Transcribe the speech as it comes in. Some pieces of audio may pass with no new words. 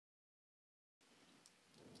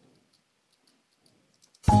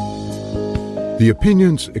The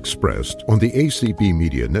opinions expressed on the ACB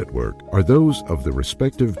Media Network are those of the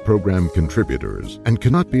respective program contributors and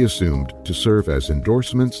cannot be assumed to serve as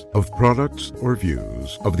endorsements of products or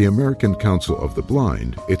views of the American Council of the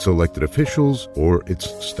Blind, its elected officials, or its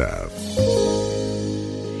staff.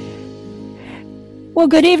 Well,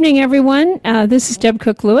 good evening, everyone. This is Deb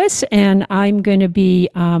Cook-Lewis, and I'm going to be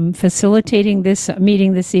facilitating this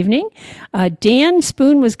meeting this evening. Dan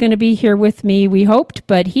Spoon was going to be here with me, we hoped,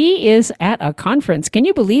 but he is at a conference. Can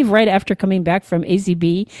you believe right after coming back from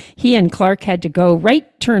ACB, he and Clark had to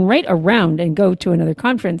turn right around and go to another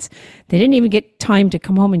conference. They didn't even get time to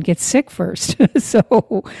come home and get sick first.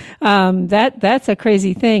 So that's a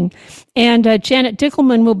crazy thing. And Janet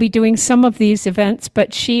Dickelman will be doing some of these events,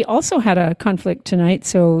 but she also had a conflict tonight,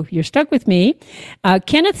 so you're stuck with me.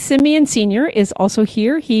 Kenneth Simeon Sr. is also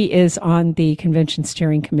here. He is on the Convention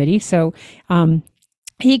Steering Committee, so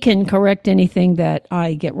he can correct anything that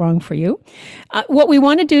I get wrong for you. What we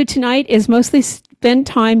want to do tonight is mostly spend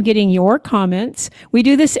time getting your comments. We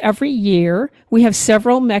do this every year. We have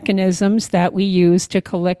several mechanisms that we use to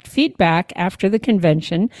collect feedback after the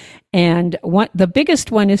convention. And the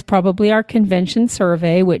biggest one is probably our convention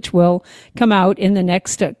survey, which will come out in the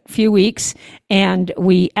next few weeks. And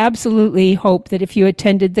we absolutely hope that if you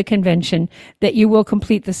attended the convention, that you will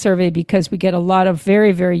complete the survey, because we get a lot of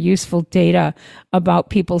very, very useful data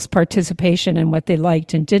about people's participation and what they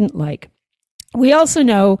liked and didn't like. We also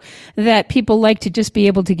know that people like to just be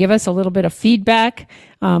able to give us a little bit of feedback,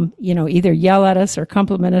 either yell at us or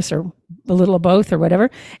compliment us or a little of both or whatever.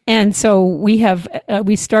 And so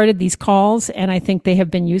we started these calls, and I think they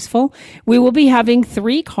have been useful. We will be having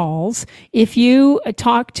 3 calls. If you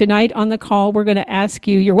talk tonight on the call, we're going to ask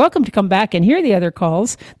you, you're welcome to come back and hear the other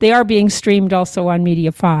calls. They are being streamed also on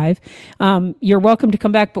Media 5. You're welcome to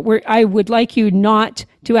come back, but I would like you not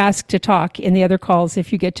to ask to talk in the other calls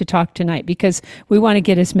if you get to talk tonight, because we want to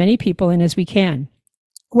get as many people in as we can.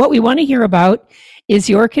 What we want to hear about is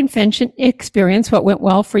your convention experience, what went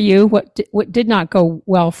well for you, what did not go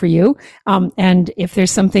well for you, and if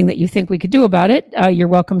there's something that you think we could do about it, you're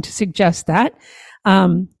welcome to suggest that.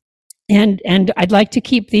 And I'd like to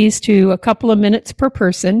keep these to a couple of minutes per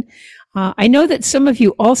person. I know that some of you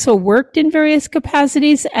also worked in various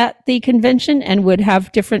capacities at the convention and would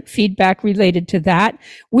have different feedback related to that.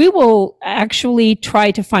 We will actually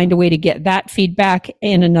try to find a way to get that feedback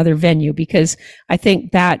in another venue, because I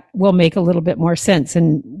think that will make a little bit more sense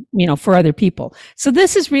and, for other people. So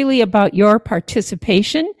this is really about your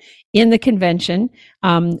participation in the convention,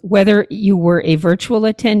 whether you were a virtual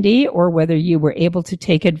attendee or whether you were able to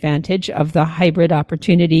take advantage of the hybrid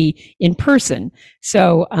opportunity in person.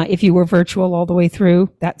 So if you were virtual all the way through,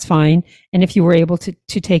 that's fine. And if you were able to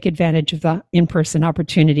take advantage of the in-person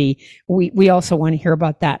opportunity, we also want to hear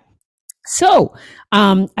about that. So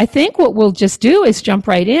I think what we'll just do is jump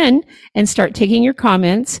right in and start taking your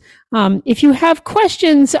comments. If you have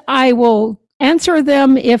questions, I will answer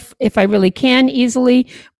them if I really can easily,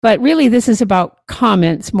 but really this is about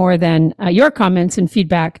comments more than your comments and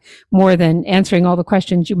feedback, more than answering all the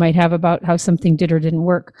questions you might have about how something did or didn't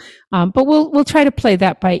work. But we'll try to play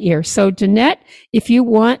that by ear. So Danette, if you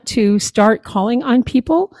want to start calling on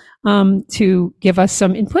people to give us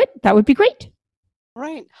some input, that would be great. All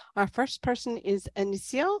right. Our first person is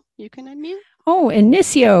Inicio. You can unmute. Oh,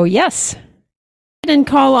 Inicio, yes. And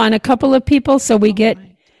call on a couple of people so we get...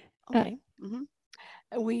 Okay.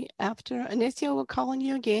 After Inicio, we'll call on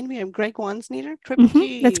you again. We have Greg Wansneeder, Triple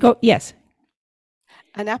G. Let's go. Yes.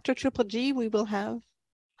 And after Triple G, we will have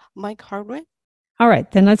Mike Hardwick. All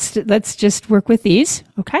right, then let's just work with these.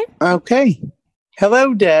 Okay. Okay.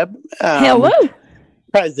 Hello, Deb. Hello.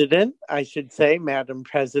 President, I should say, Madam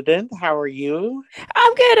President. How are you?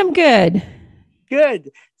 I'm good.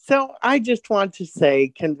 Good. So I just want to say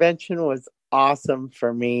convention was awesome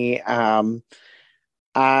for me.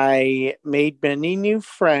 I made many new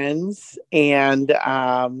friends, and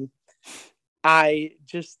I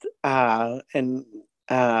just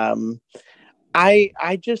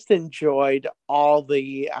enjoyed all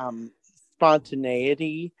the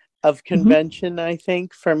spontaneity of convention. I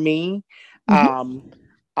think for me,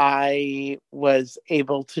 I was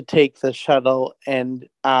able to take the shuttle and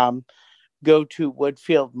go to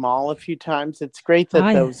Woodfield Mall a few times. It's great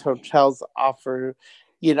that those hotels offer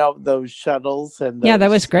those shuttles and that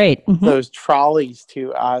was great. Those trolleys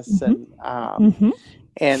to us, and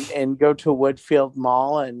go to Woodfield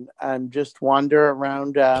Mall and just wander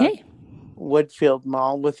around Woodfield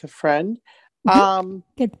Mall with a friend.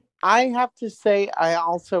 Good. I have to say, I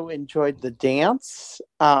also enjoyed the dance.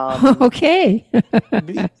 Okay.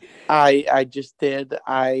 I just did.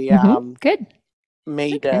 Good.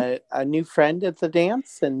 made a new friend at the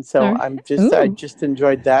dance, and so All right. I Ooh. just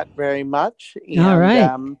enjoyed that very much. And, All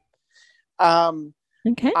right.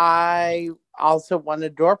 Okay. I also won a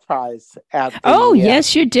door prize at the. Oh,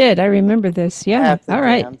 yes, you did. I remember this. Yeah. At the All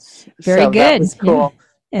right. dance. Very so good. That was cool.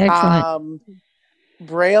 Yeah. Excellent.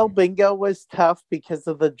 Braille bingo was tough because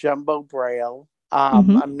of the jumbo Braille.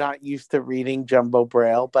 I'm not used to reading jumbo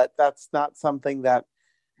Braille, but that's not something that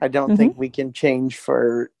I don't think we can change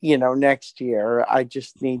for, next year. I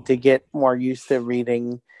just need to get more used to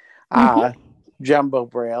reading jumbo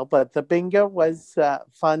Braille. But the bingo was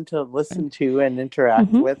fun to listen to and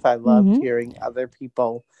interact with. I loved hearing other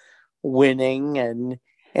people winning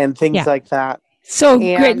and things like that. So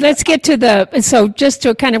great. Let's get to so just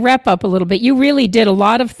to kind of wrap up a little bit, you really did a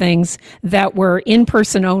lot of things that were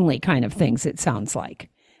in-person only kind of things, it sounds like,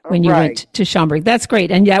 when you went to Schaumburg. That's great.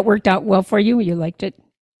 And that worked out well for you? You liked it?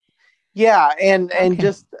 Yeah. And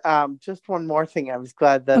just one more thing. I was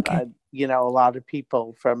glad that, a lot of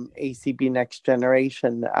people from ACB Next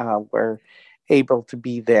Generation were able to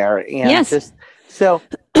be there. And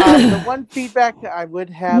the one feedback that I would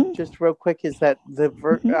have just real quick is that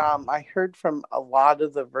I heard from a lot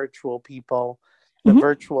of the virtual people, the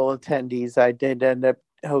virtual attendees. I did end up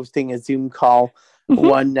hosting a Zoom call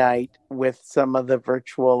one night with some of the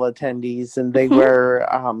virtual attendees, and they were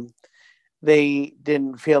they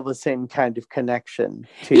didn't feel the same kind of connection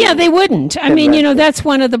to. Yeah, they wouldn't. I mean, that's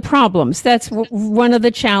one of the problems. That's one of the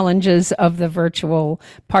challenges of the virtual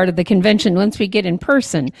part of the convention. Once we get in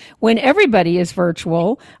person, when everybody is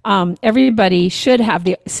virtual, everybody should have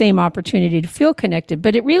the same opportunity to feel connected.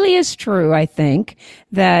 But it really is true, I think,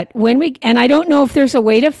 that and I don't know if there's a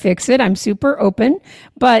way to fix it. I'm super open.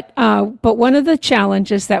 But one of the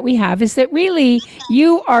challenges that we have is that really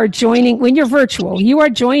you are joining, when you're virtual, you are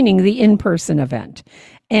joining the in-person event.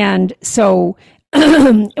 And so,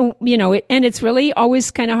 and it's really always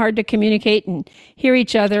kind of hard to communicate and hear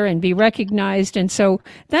each other and be recognized. And so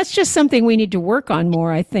that's just something we need to work on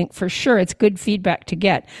more, I think, for sure. It's good feedback to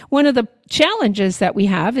get. One of the challenges that we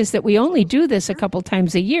have is that we only do this a couple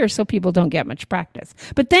times a year, so people don't get much practice.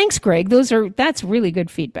 But thanks, Greg. That's really good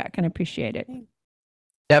feedback, and I appreciate it.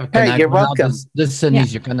 Deb, you're welcome. This is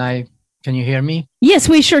Anisia. Can you hear me? Yes,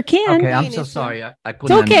 we sure can. Okay, I'm so sorry. I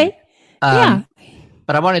couldn't. It's okay.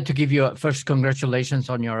 But I wanted to give you first congratulations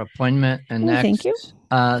on your appointment, and next, thank you.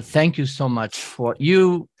 Thank you so much for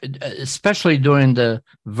you, especially during the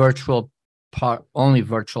only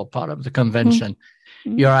virtual part of the convention.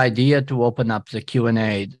 Your idea to open up the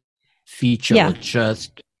Q&A feature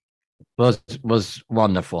was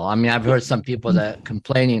wonderful. I mean, I've heard some people that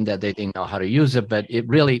complaining that they didn't know how to use it, but it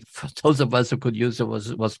really, for those of us who could use it,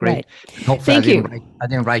 was great. Right. Hopefully, I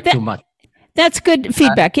didn't write too much. That's good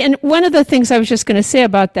feedback. And one of the things I was just going to say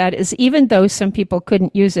about that is even though some people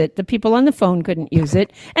couldn't use it, the people on the phone couldn't use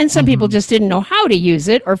it, and some people just didn't know how to use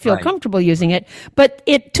it or feel comfortable using it, but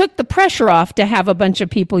it took the pressure off to have a bunch of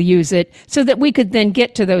people use it so that we could then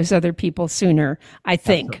get to those other people sooner, I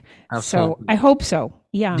think. Absolutely. So I hope so.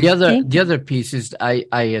 Yeah. The other piece is I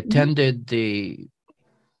attended the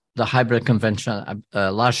hybrid convention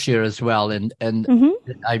last year as well, and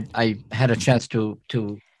I had a chance to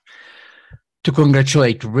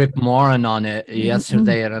congratulate Rick Moran on it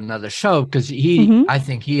yesterday at another show, because I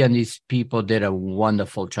think he and these people did a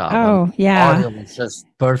wonderful job. Oh, yeah. Audio was just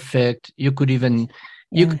perfect. You could even,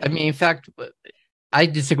 I mean, in fact, I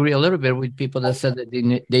disagree a little bit with people that said that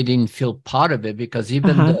they didn't feel part of it, because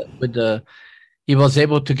even he was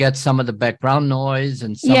able to get some of the background noise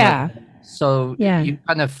and some you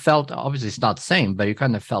kind of felt, obviously it's not the same, but you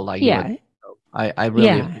kind of felt like I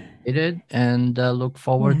really appreciate it, and look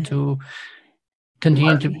forward to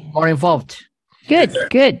continue to be more involved. Good.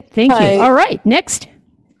 Thank you. All right, next.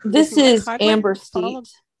 This is Amber Steed.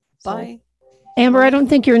 Bye. Amber, I don't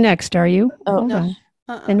think you're next, are you? Oh, hold no.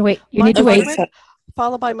 on. And wait, you need to wait.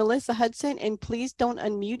 Followed by Melissa Hudson, and please don't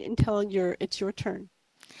unmute until it's your turn.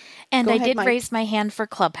 And I did raise my hand for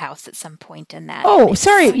Clubhouse at some point in that. Oh,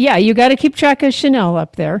 sorry. Yeah, you got to keep track of Chanel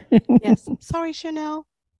up there. Yes. Sorry, Chanel.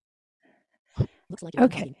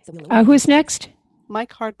 Okay. Who's next?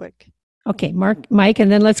 Mike Hardwick. Okay, Mike,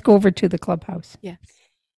 and then let's go over to the Clubhouse. Yes.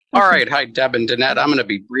 All right. Hi, Deb and Danette. I'm going to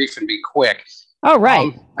be brief and be quick. All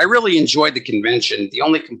right. I really enjoyed the convention. The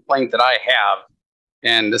only complaint that I have,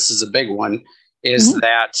 and this is a big one, is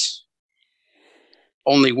that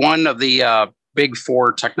only one of the big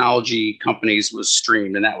four technology companies was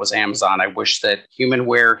streamed, and that was Amazon. I wish that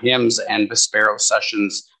HumanWare, HIMSS, and Vispero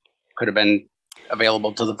Sessions could have been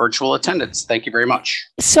available to the virtual attendants. Thank you very much.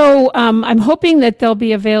 So I'm hoping that they'll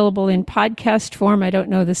be available in podcast form. I don't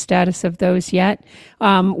know the status of those yet.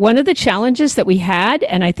 One of the challenges that we had,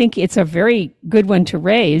 and I think it's a very good one to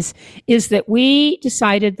raise, is that we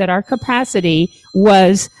decided that our capacity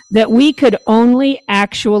was that we could only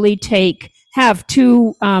actually have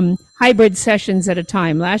 2 hybrid sessions at a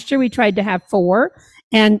time. Last year we tried to have 4,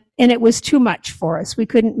 and it was too much for us. We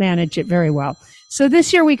couldn't manage it very well. So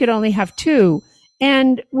this year we could only have 2.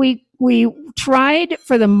 And we tried,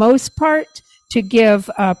 for the most part, to give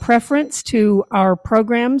preference to our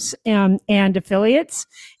programs and affiliates.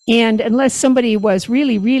 And unless somebody was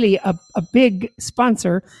really, really a big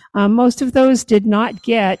sponsor, most of those did not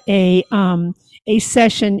get a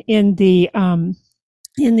session in the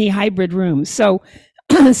hybrid room. So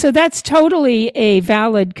that's totally a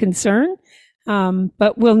valid concern.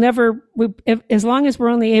 But we'll never, as long as we're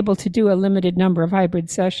only able to do a limited number of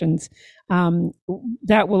hybrid sessions,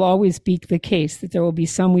 that will always be the case, that there will be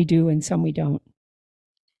some we do and some we don't.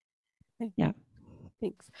 Yeah.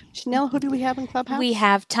 Thanks. Chanel, who do we have in Clubhouse? We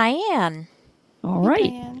have Tyann. All right.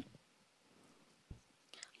 Tyann.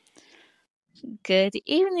 Good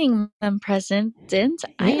evening, Madam President.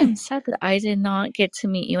 I am sad that I did not get to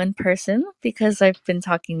meet you in person because I've been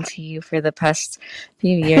talking to you for the past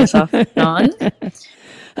few years off and on.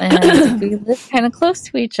 And we live kind of close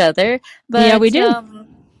to each other. But yeah, we do.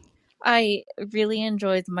 I really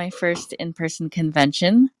enjoyed my first in-person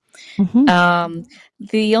convention. Mm-hmm.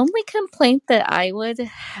 The only complaint that I would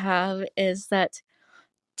have is that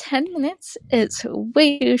 10 minutes is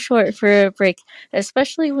way too short for a break,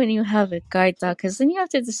 especially when you have a guide dog, because then you have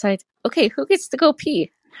to decide, okay, who gets to go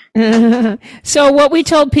pee? So what we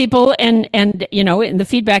told people, and the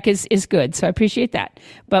feedback is good, so I appreciate that.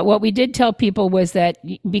 But what we did tell people was that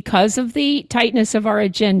because of the tightness of our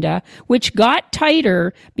agenda, which got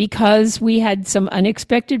tighter because we had some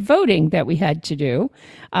unexpected voting that we had to do,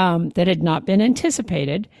 that had not been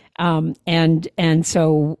anticipated, and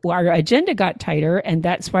so our agenda got tighter, and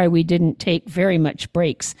that's why we didn't take very much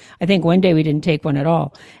breaks. I think one day we didn't take one at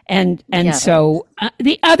all, and so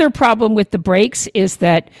the other problem with the breaks is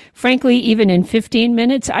that, frankly, even in 15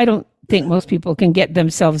 minutes, I don't think most people can get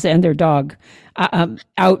themselves and their dog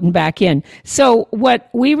out and back in. So what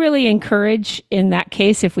we really encourage in that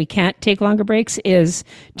case, if we can't take longer breaks, is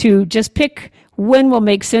to just pick when will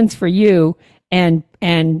make sense for you and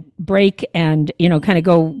break and, kind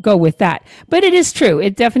of go with that. But it is true.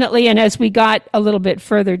 It definitely, and as we got a little bit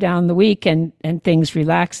further down the week and things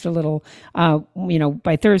relaxed a little,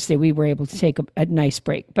 by Thursday, we were able to take a nice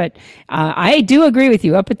break. But I do agree with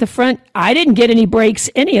you. Up at the front, I didn't get any breaks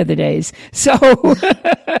any of the days. So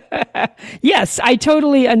yes, I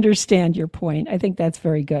totally understand your point. I think that's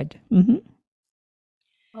very good. Mm-hmm.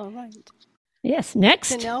 All right. Yes.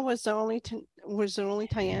 Next. Chanel, was there only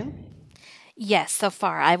Tyann? Yes, so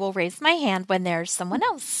far. I will raise my hand when there's someone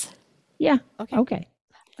else. Yeah. Okay.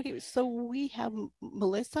 Okay, so we have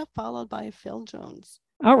Melissa followed by Phil Jones.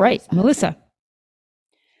 All right, Melissa.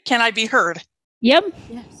 Can I be heard? Yep.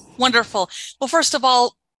 Yes. Wonderful. Well, first of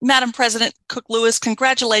all, Madam President Cook-Lewis,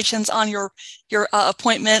 congratulations on your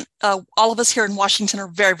appointment. All of us here in Washington are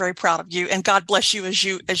very, very proud of you, and God bless you as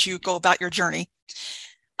you go about your journey.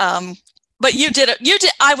 But you did.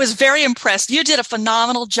 I was very impressed. You did a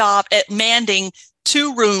phenomenal job at manding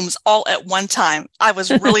 2 rooms all at one time. I was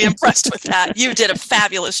really impressed with that. You did a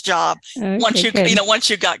fabulous job once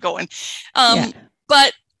you got going.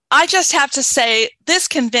 But I just have to say, this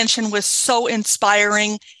convention was so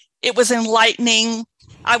inspiring. It was enlightening.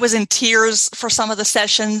 I was in tears for some of the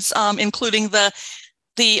sessions, including the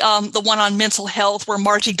one on mental health, where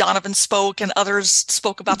Margie Donovan spoke and others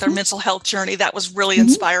spoke about their mental health journey. That was really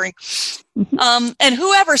inspiring. And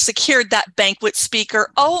whoever secured that banquet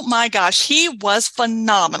speaker, oh my gosh, he was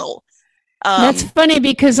phenomenal. That's funny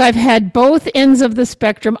because I've had both ends of the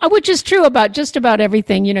spectrum, which is true about just about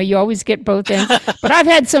everything. You always get both ends. But I've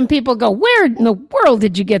had some people go, "Where in the world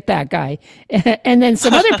did you get that guy?" And then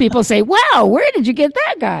some other people say, "Wow, where did you get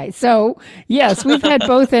that guy?" So yes, we've had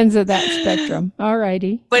both ends of that spectrum. All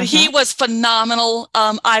righty. But he was phenomenal.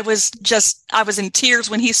 I was in tears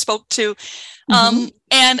when he spoke too.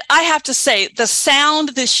 And I have to say, the sound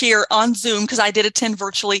this year on Zoom, because I did attend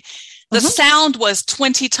virtually, the sound was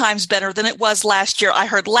 20 times better than it was last year. I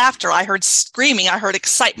heard laughter, I heard screaming, I heard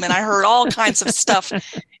excitement, I heard all kinds of stuff.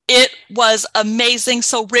 It was amazing.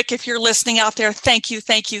 So Rick, if you're listening out there, thank you.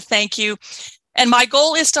 And my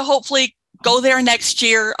goal is to hopefully go there next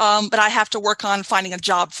year, but I have to work on finding a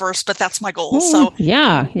job first, but that's my goal. So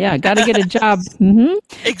yeah, got to get a job. Mm-hmm.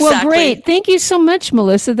 Exactly. Well, great. Thank you so much,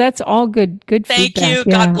 Melissa. That's all good feedback. Thank you.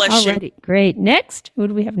 God bless you. Great. Next, who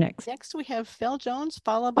do we have next? Next, we have Phil Jones,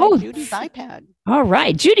 followed by Judy's iPad. All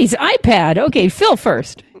right, Judy's iPad. Okay, Phil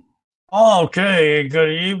first. Okay,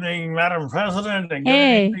 good evening, Madam President, and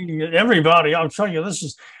good evening, everybody. I'll tell you, this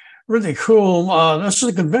is really cool. This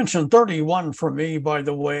is convention 31 for me, by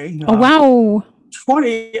the way. Oh, wow.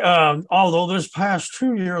 20, although this past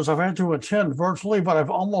 2 years I've had to attend virtually, but I've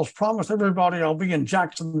almost promised everybody I'll be in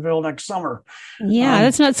Jacksonville next summer. Yeah,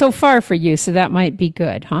 that's not so far for you, so that might be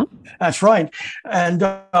good, huh? That's right. And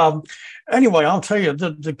anyway, I'll tell you,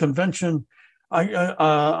 the convention,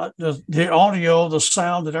 the audio, the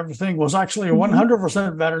sound, and everything was actually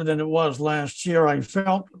 100% better than it was last year. I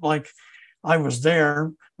felt like I was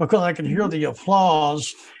there because I could hear the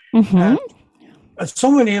applause. And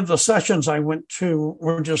so many of the sessions I went to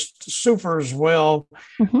were just super as well.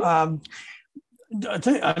 And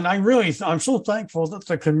I'm so thankful that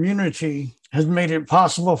the community has made it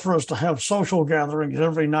possible for us to have social gatherings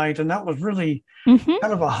every night. And that was really kind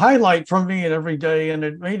of a highlight for me and every day. And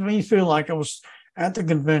it made me feel like I was at the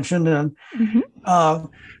convention. And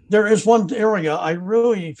there is one area I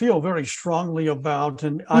really feel very strongly about.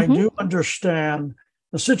 And I do understand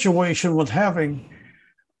the situation with having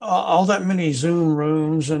all that many Zoom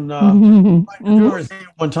rooms and do everything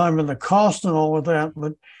at one time and the cost and all of that.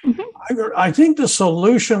 But I think the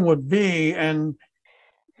solution would be, and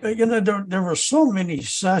there were so many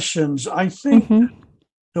sessions. I think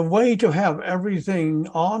the way to have everything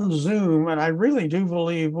on Zoom, and I really do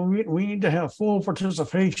believe we need to have full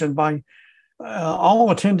participation by all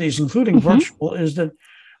attendees, including virtual, is that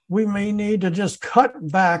we may need to just cut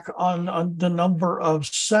back on the number of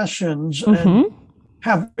sessions and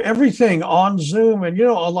have everything on Zoom. And,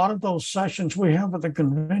 a lot of those sessions we have at the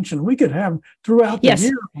convention, we could have throughout the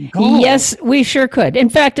year. Yes, we sure could. In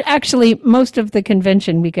fact, actually, most of the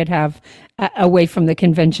convention we could have away from the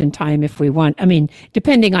convention time if we want. I mean,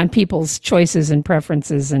 depending on people's choices and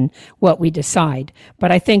preferences and what we decide.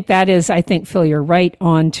 But I think Phil, you're right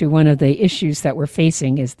on to one of the issues that we're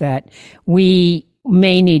facing is that we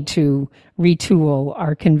may need to retool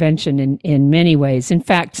our convention in many ways. In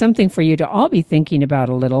fact, something for you to all be thinking about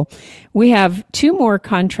a little. We have 2 more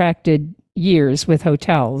contracted years with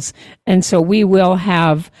hotels. And so we will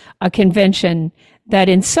have a convention that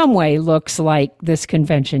in some way looks like this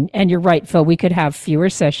convention. And you're right, Phil, we could have fewer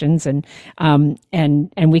sessions and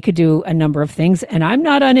we could do a number of things. And I'm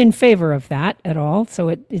not in favor of that at all. So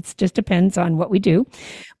it just depends on what we do.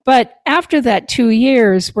 But after that 2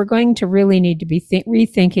 years, we're going to really need to be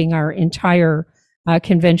rethinking our entire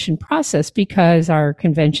convention process because our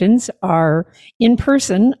conventions are in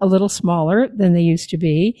person a little smaller than they used to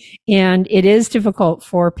be. And it is difficult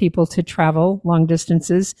for people to travel long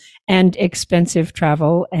distances and expensive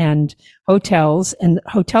travel and hotels, and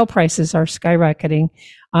hotel prices are skyrocketing.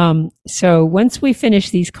 So once we finish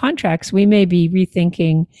these contracts, we may be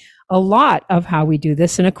rethinking a lot of how we do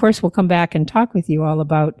this. And of course, we'll come back and talk with you all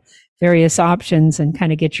about various options and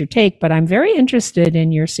kind of get your take. But I'm very interested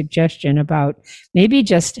in your suggestion about maybe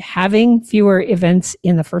just having fewer events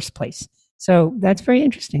in the first place. So that's very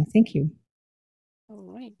interesting. Thank you. All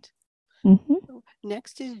right. So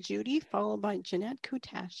next is Judy, followed by Jeanette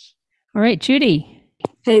Kutash. All right, Judy.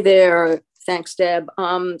 Hey there. Thanks, Deb.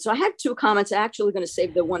 So I had 2 comments. I'm actually going to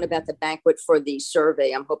save the one about the banquet for the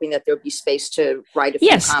survey. I'm hoping that there'll be space to write a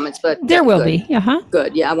few comments, but there will be.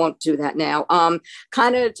 Good. Yeah, I won't do that now.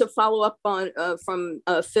 Kind of to follow up on from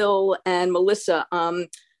Phil and Melissa.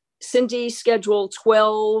 Cindy scheduled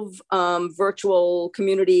 12 virtual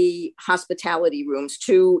community hospitality rooms,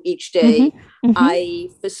 2 each day. I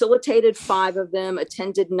facilitated 5 of them,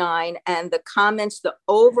 attended 9, and the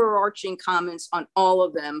overarching comments on all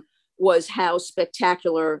of them was how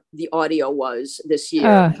spectacular the audio was this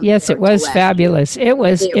year. Yes, it was fabulous. It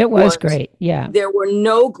was great. Yeah. There were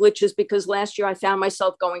no glitches because last year I found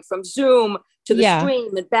myself going from Zoom to the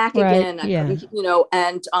stream and back again.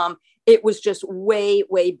 And it was just way,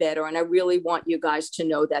 way better. And I really want you guys to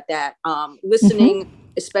know that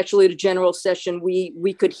listening, especially to general session,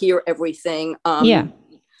 we could hear everything. A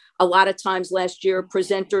lot of times last year,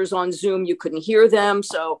 presenters on Zoom, you couldn't hear them.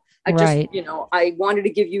 So I just, I wanted to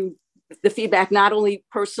give you the feedback, not only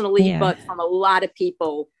personally, but from a lot of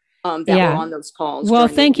people that were on those calls. Well,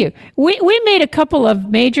 thank you. We made a couple of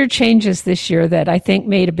major changes this year that I think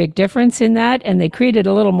made a big difference in that, and they created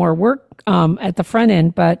a little more work at the front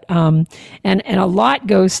end, but and a lot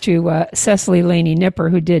goes to Cecily Laney Nipper,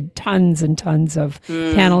 who did tons and tons of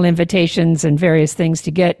panel invitations and various things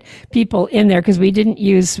to get people in there, because we didn't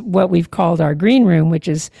use what we've called our green room, which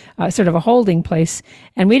is sort of a holding place,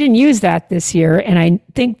 and we didn't use that this year, and I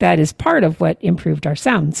think that is part of what improved our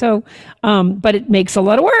sound. So, but it makes a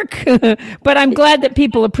lot of work. But I'm glad that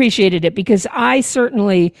people appreciated it, because I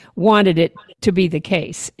certainly wanted it to be the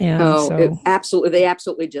case. And absolutely. They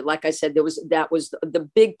absolutely did. Like I said, that was the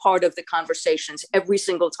big part of the conversations every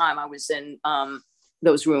single time I was in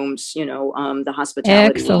those rooms, the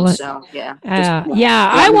hospitality rooms. So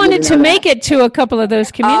I wanted to make it to a couple of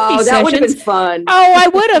those community sessions. That would have been fun. Oh, I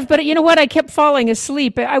would have, but you know what? I kept falling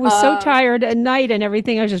asleep. I was so tired at night and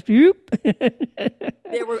everything. I was just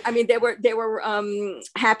There were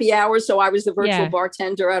happy hours, so I was the virtual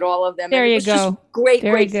bartender at all of them. There you go.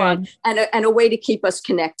 Great fun, and a way to keep us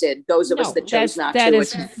connected. Those of us that chose not to. That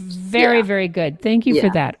is very good. Thank you for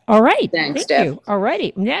that. All right. Thanks, Thank you. All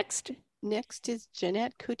righty. Next is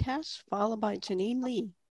Jeanette Kutash, followed by Janine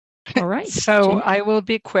Lee. All right. So I will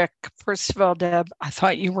be quick. First of all, Deb, I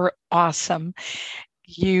thought you were awesome.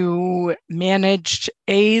 You managed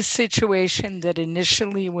a situation that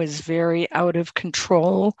initially was very out of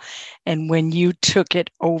control. And when you took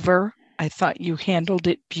it over, I thought you handled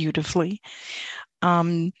it beautifully.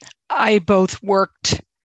 I both worked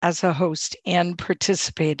as a host and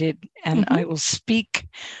participated, and I will speak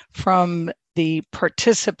from the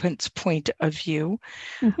participant's point of view.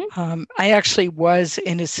 I actually was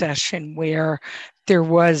in a session where there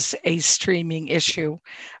was a streaming issue,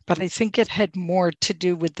 but I think it had more to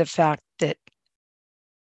do with the fact that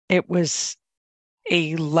it was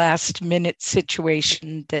a last minute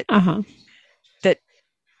situation that that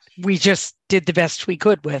we just did the best we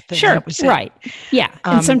could with. And sure, that was right. Yeah,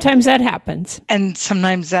 and sometimes that happens.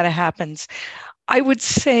 I would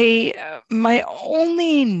say my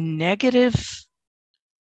only negative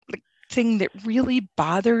thing that really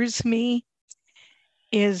bothers me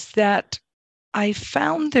is that I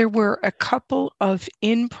found there were a couple of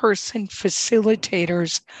in-person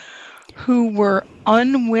facilitators who were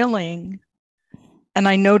unwilling, and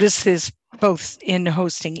I noticed this both in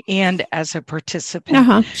hosting and as a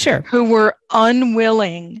participant, who were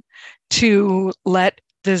unwilling to let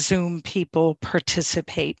the Zoom people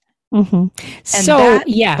participate. And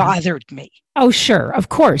that bothered me. Oh, sure. Of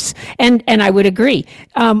course. And I would agree.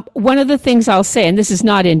 One of the things I'll say, and this is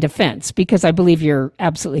not in defense, because I believe you're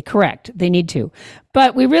absolutely correct. They need to.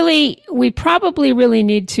 But we probably really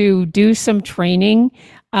need to do some training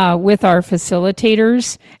with our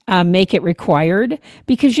facilitators, make it required,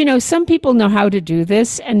 because, some people know how to do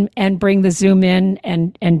this and bring the Zoom in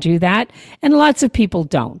and do that. And lots of people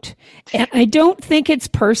don't. And I don't think it's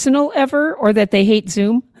personal ever, or that they hate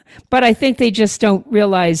Zoom. But I think they just don't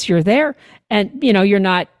realize you're there, and you're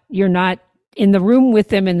not in the room with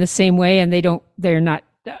them in the same way, and they're not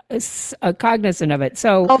cognizant of it.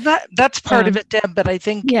 So that's part of it, Deb. But I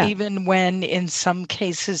think even when in some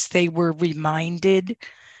cases they were reminded,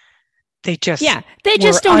 they just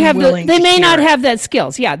don't have they may not have that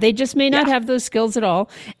skills. Yeah, they just may not have those skills at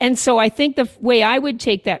all. And so I think the way I would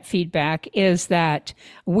take that feedback is that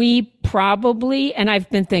we probably, and I've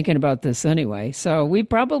been thinking about this anyway, so we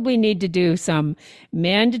probably need to do some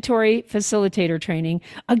mandatory facilitator training.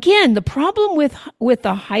 Again, the problem with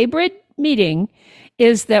the hybrid meeting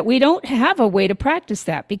is that we don't have a way to practice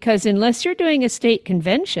that, because unless you're doing a state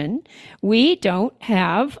convention, we don't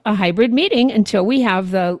have a hybrid meeting until we have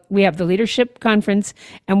the leadership conference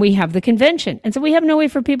and we have the convention. And so we have no way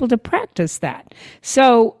for people to practice that.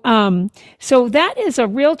 So that is a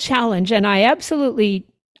real challenge. And I absolutely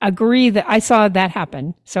agree that I saw that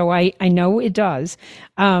happen. So I know it does.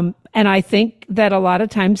 And I think that a lot of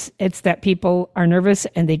times it's that people are nervous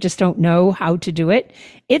and they just don't know how to do it.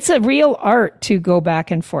 It's a real art to go back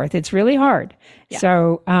and forth. It's really hard. Yeah.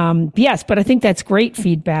 So, yes, but I think that's great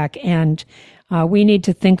feedback. And we need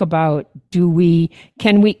to think about,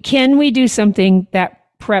 can we do something that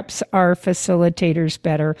preps our facilitators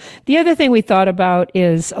better? The other thing we thought about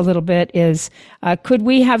is could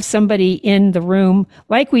we have somebody in the room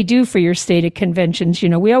like we do for your stated conventions?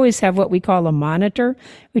 We always have what we call a monitor,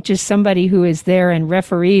 which is somebody who is there and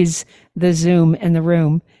referees the Zoom in the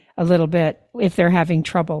room a little bit if they're having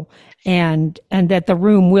trouble, and that the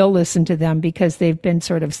room will listen to them because they've been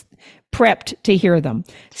sort of prepped to hear them.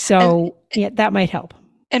 So that might help.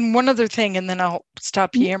 And one other thing, and then I'll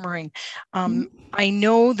stop yammering. I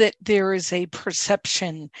know that there is a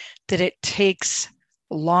perception that it takes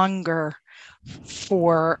longer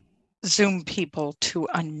for Zoom people to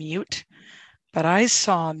unmute. but I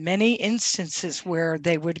saw many instances where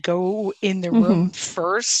they would go in the room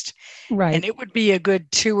first. Right. And it would be a good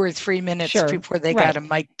 2 or 3 minutes before they got a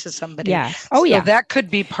mic to somebody. Yeah. Oh, so that could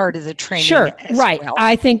be part of the training. Sure. As right. Well.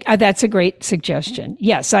 I think that's a great suggestion.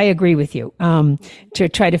 Yes, I agree with you. To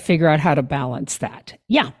try to figure out how to balance that.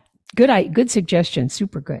 Yeah. Good suggestion.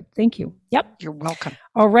 Super good. Thank you. Yep. You're welcome.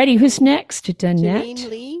 Alrighty. Who's next? Danette. Janine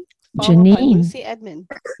Lee. Janine. Lucy Edmond.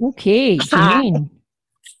 Okay. Janine.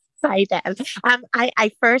 Hi, Deb.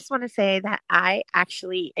 I first want to say that I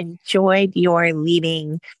actually enjoyed your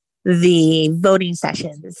leading the voting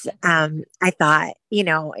sessions. I thought,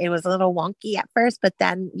 it was a little wonky at first, but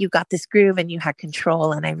then you got this groove and you had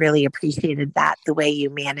control. And I really appreciated that, the way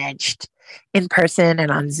you managed in person and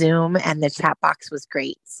on Zoom, and the chat box was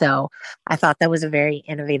great. So I thought that was a very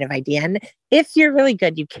innovative idea. And if you're really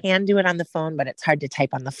good, you can do it on the phone, but it's hard to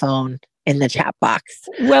type on the phone in the chat box.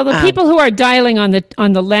 Well, the people who are dialing on the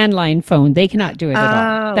landline phone, they cannot do it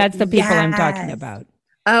at all. That's the people I'm talking about.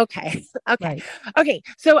 Okay. Right. Okay.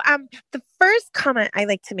 So the first comment I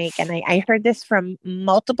like to make, and I heard this from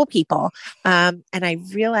multiple people, and I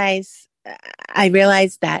realized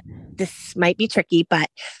that this might be tricky, but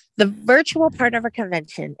the virtual part of our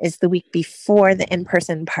convention is the week before the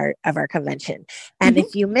in-person part of our convention. And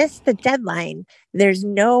if you miss the deadline, there's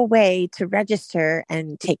no way to register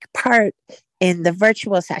and take part in the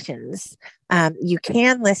virtual sessions. You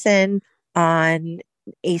can listen on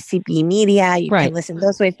ACB Media, you can listen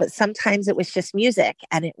those ways, but sometimes it was just music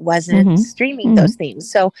and it wasn't streaming those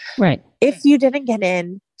things. So if you didn't get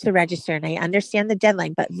in to register, and I understand the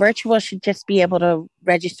deadline, but virtual should just be able to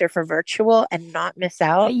register for virtual and not miss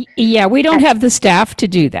out. Yeah, we don't have the staff to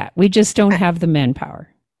do that. We just don't have the manpower.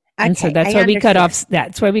 And so that's why we cut off.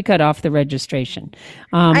 That's why we cut off the registration.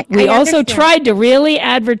 We also tried to really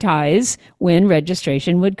advertise when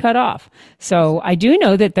registration would cut off. So I do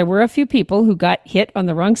know that there were a few people who got hit on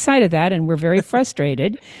the wrong side of that and were very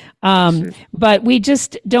frustrated. But we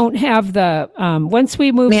just don't have the. Once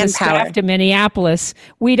we move the staff to Minneapolis,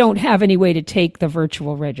 we don't have any way to take the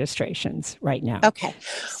virtual registrations right now. Okay.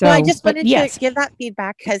 So, well, I just wanted to give that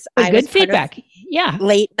feedback because I was good feedback.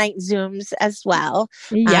 Late night Zooms as well.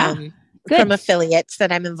 Yeah. From affiliates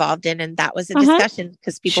that I'm involved in. And that was a discussion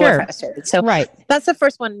because people were frustrated. So that's the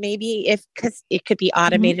first one. Maybe because it could be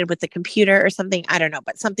automated with the computer or something. I don't know,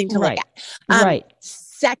 but something to look at.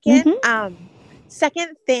 Second,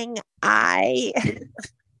 second thing,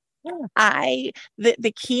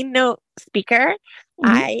 the keynote speaker,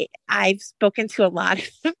 I've spoken to a lot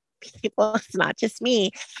of people. It's not just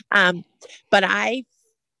me. But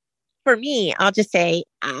for me, I'll just say,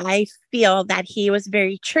 I feel that he was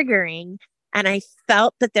very triggering, and I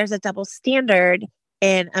felt that there's a double standard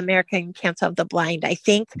in American Council of the Blind. I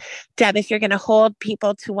think, Deb, if you're going to hold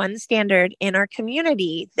people to one standard in our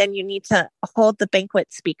community, then you need to hold the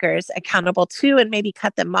banquet speakers accountable too, and maybe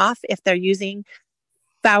cut them off if they're using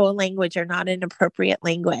foul language or not inappropriate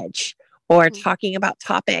language, or talking about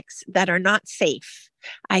topics that are not safe.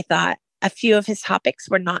 I thought a few of his topics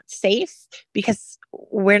were not safe because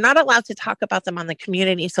we're not allowed to talk about them on the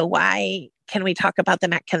community. So why can we talk about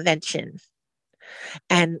them at convention?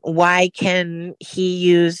 And why can he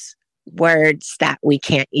use words that we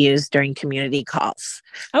can't use during community calls?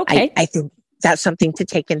 Okay. I think that's something to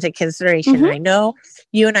take into consideration. I know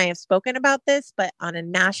you and I have spoken about this, but on a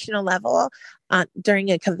national level,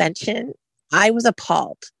 during a convention, I was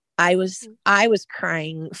appalled. I was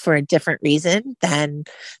crying for a different reason than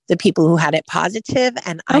the people who had it positive.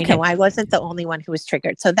 And I know I wasn't the only one who was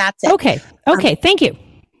triggered. So that's it. Okay. Thank you.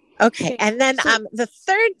 Okay. And then the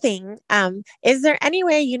third thing, is there any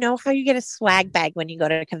way, how you get a swag bag when you go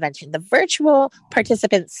to a convention? The virtual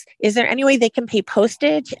participants, is there any way they can pay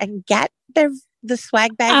postage and get the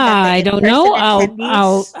swag bag? I don't know.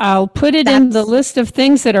 I'll put it in the list of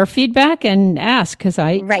things that are feedback and ask, because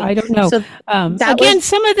I don't know. So again,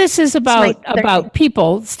 some of this is about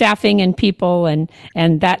people, staffing and people and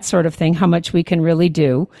that sort of thing, how much we can really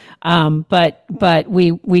do. But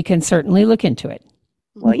we can certainly look into it.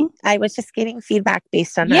 Well, I was just getting feedback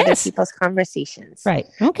based on other people's conversations. Right.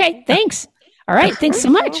 Okay. Thanks. All right. Thanks so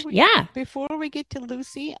much. Before we get to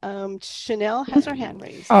Lucy, Chanel has her hand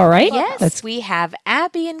raised. All right. Yes, we have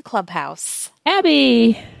Abby in Clubhouse.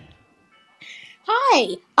 Abby.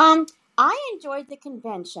 Hi. I enjoyed the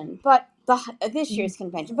convention, but this year's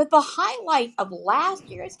convention, but the highlight of last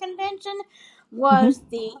year's convention was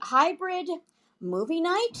the hybrid movie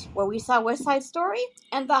night where we saw West Side Story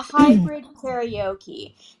and the hybrid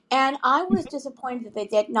karaoke. And I was disappointed that they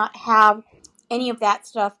did not have any of that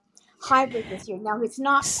stuff hybrid this year. Now, it's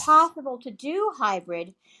not possible to do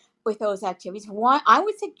hybrid with those activities. One, I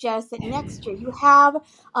would suggest that next year you have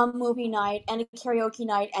a movie night and a karaoke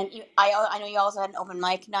night, and I know you also had an open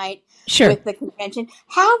mic night with the convention.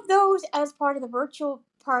 Have those as part of the virtual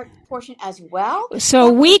portion as well.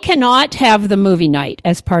 So we cannot have the movie night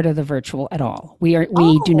as part of the virtual at all. We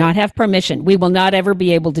do not have permission. We will not ever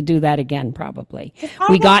be able to do that again. Probably.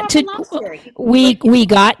 We got to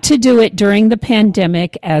do it during the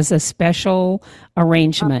pandemic as a special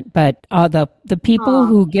arrangement, but the people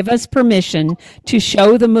who give us permission to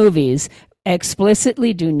show the movies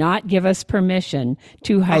explicitly do not give us permission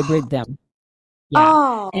to hybrid them.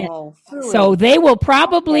 Yeah. So they will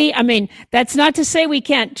probably, I mean, that's not to say we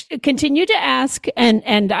can't continue to ask,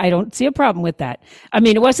 and I don't see a problem with that. I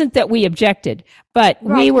mean, it wasn't that we objected, but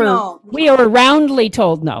we were roundly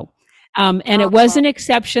told no. And it was an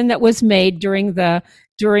exception that was made during the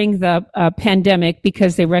pandemic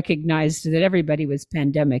because they recognized that everybody was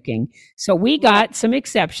pandemicking. So we got some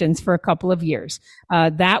exceptions for a couple of years.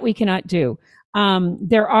 That we cannot do.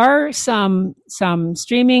 There are some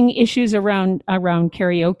streaming issues around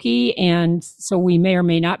karaoke, and so we may or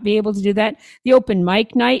may not be able to do that. The open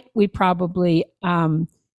mic night we probably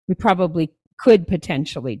could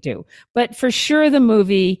potentially do, but for sure the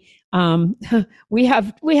movie we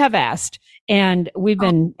have asked, and we've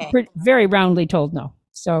been very roundly told no.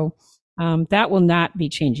 So that will not be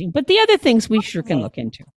changing. But the other things we sure can look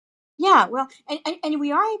into. Yeah, well, and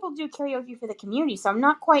we are able to do karaoke for the community, so I'm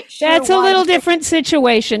not quite sure. That's a little different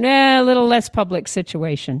situation, a little less public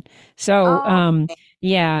situation. So,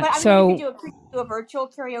 yeah. But so you could do a virtual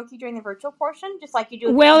karaoke during the virtual portion, just like you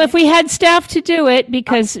do. Well, if we had staff to do it,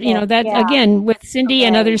 because again, with Cindy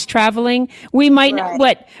and others traveling, we might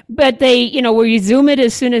but they, we Zoom it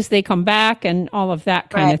as soon as they come back and all of that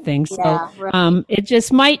kind of thing. So, it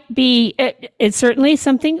just might be. It's certainly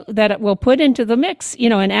something that we'll put into the mix,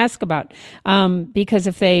 and ask about, because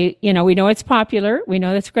if they, we know it's popular, we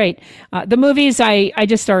know that's great. The movies, I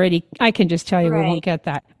can just tell you we won't get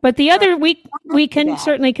that, but the other we can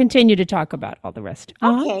certainly continue to talk about all the rest.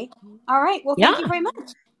 Okay. All right. Well, thank you very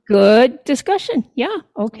much. Good discussion. Yeah.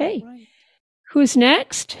 Okay. Right. Who's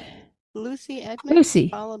next? Lucy Edmonds,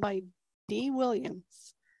 followed by Dee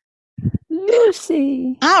Williams.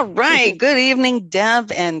 Lucy. All right. Good evening,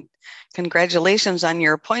 Deb, and congratulations on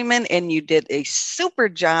your appointment. And you did a super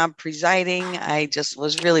job presiding. I just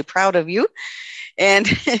was really proud of you. And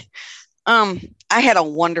I had a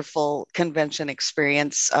wonderful convention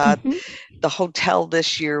experience. The hotel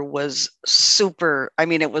this year was super. I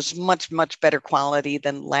mean, it was much, much better quality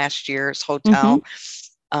than last year's hotel.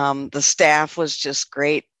 The staff was just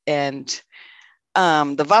great. And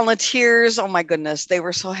the volunteers, oh my goodness, they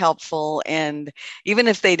were so helpful. And even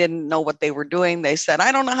if they didn't know what they were doing, they said,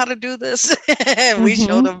 I don't know how to do this. And we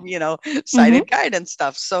showed them, sighted guide and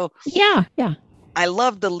stuff. So yeah. I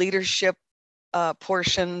love the leadership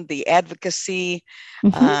portion, the advocacy.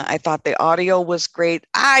 I thought the audio was great.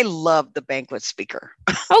 I love the banquet speaker.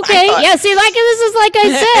 Okay. Yeah. See, this is like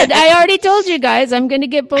I said, I already told you guys, I'm going to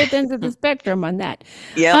get both ends of the spectrum on that.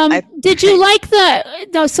 Yeah. Did you like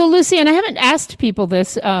so Lucy, and I haven't asked people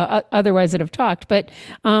this, otherwise that have talked, but,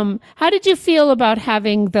 how did you feel about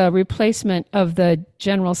having the replacement of the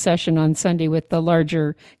general session on Sunday with the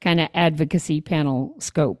larger kind of advocacy panel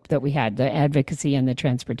scope that we had, the advocacy and the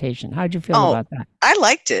transportation? How did you feel about that? I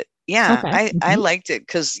liked it. Yeah, okay. I liked it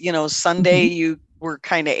because, Sunday you were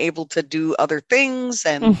kind of able to do other things.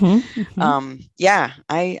 And I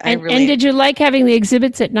really. And did you like having the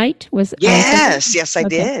exhibits at night? Yes, I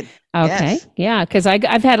did. Okay. Yes. Yeah, because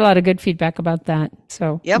I've had a lot of good feedback about that.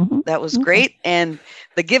 So that was great. And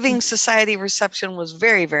the Giving Society reception was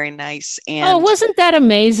very, very nice. And wasn't that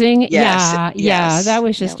amazing? Yes, yeah, that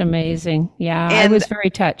was just amazing. Yeah, and I was very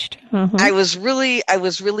touched. I was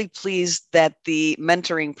really pleased that the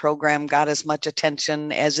mentoring program got as much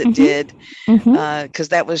attention as it did, because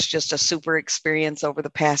that was just a super experience over the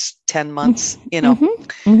past 10 months.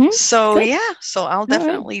 So good. So I'll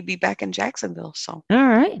definitely be back in Jacksonville. So all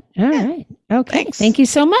right. Okay. Thanks. Thank you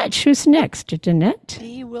so much. Who's next? Jeanette?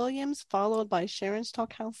 Dee Williams, followed by Sharon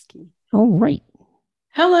Stokowski. All right.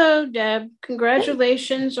 Hello, Deb.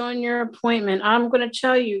 Congratulations on your appointment. I'm going to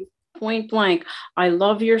tell you point blank, I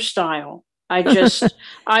love your style.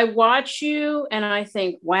 I watch you and I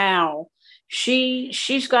think, wow,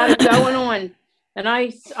 she's got it going on. And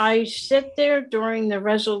I sit there during the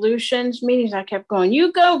resolutions meetings. I kept going,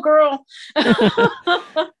 you go, girl.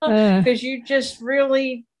 Because you just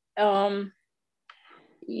really,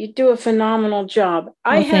 you do a phenomenal job.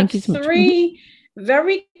 I have three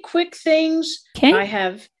very quick things. Okay. I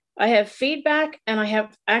have feedback and I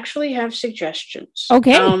have suggestions.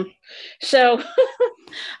 Okay. So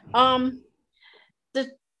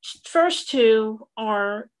first two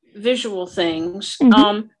are visual things.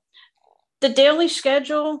 Mm-hmm. The daily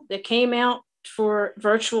schedule that came out for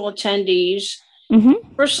virtual attendees,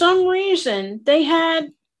 mm-hmm. for some reason, they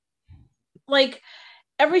had like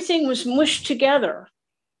everything was mushed together.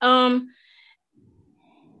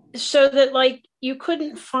 So that like you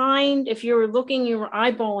couldn't find, if you were looking, you were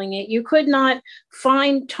eyeballing it, you could not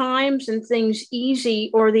find times and things easy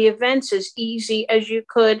or the events as easy as you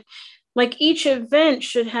could. Like each event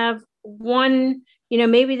should have one,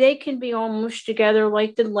 maybe they can be all mushed together,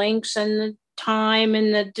 like the links and the time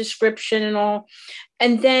and the description and all,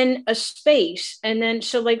 and then a space. And then,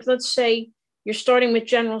 so like, let's say you're starting with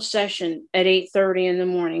general session at 8:30 in the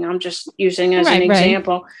morning. I'm just using as an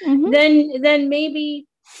example. Mm-hmm. Then maybe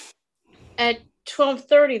at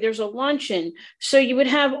 12:30, there's a luncheon. So you would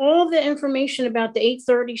have all the information about the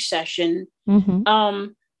 8:30 session, mm-hmm.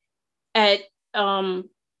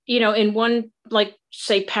 In one, like,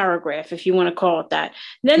 say, paragraph, if you want to call it that.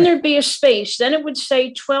 Then there'd be a space. Then it would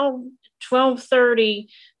say 12:30,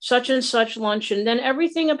 such and such luncheon. Then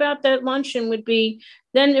everything about that luncheon would be,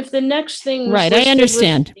 then if the next thing was right, I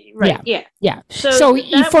understand. Yeah. So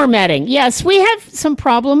formatting. Yes, we have some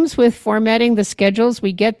problems with formatting the schedules.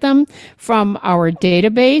 We get them from our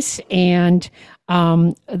database, and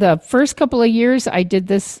the first couple of years I did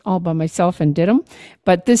this all by myself and did them,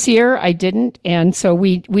 but this year I didn't, and so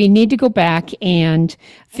we need to go back and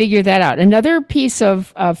figure that out. Another piece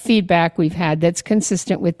of feedback we've had that's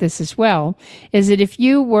consistent with this as well is that if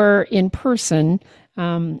you were in person,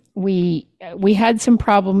 we had some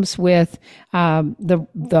problems with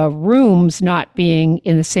the rooms not being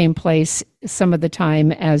in the same place some of the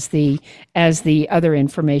time as the other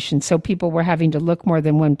information. So people were having to look more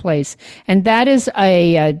than one place, and that is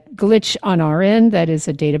a glitch on our end. That is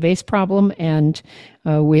a database problem, and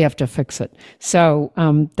we have to fix it. So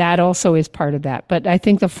that also is part of that. But I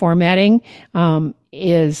think the formatting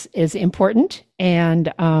is important,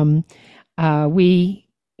 and I'm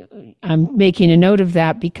making a note of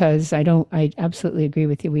that because I absolutely agree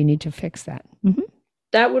with you. We need to fix that. Mm-hmm.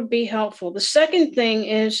 That would be helpful. The second thing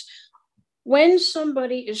is when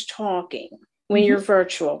somebody is talking, when mm-hmm. you're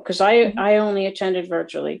virtual, because I only attended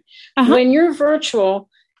virtually. Uh-huh. When you're virtual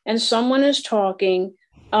and someone is talking,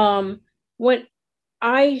 what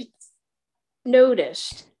I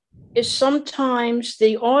noticed is sometimes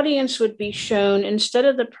the audience would be shown instead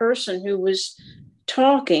of the person who was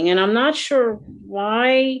talking, and I'm not sure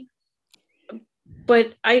why,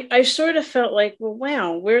 but I sort of felt like, well,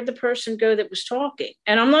 wow, where'd the person go that was talking?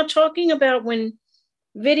 And I'm not talking about when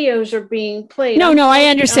videos are being played. No, I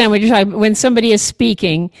understand what you're talking about. When somebody is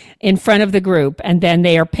speaking in front of the group and then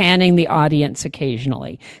they are panning the audience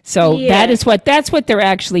occasionally. So that's what they're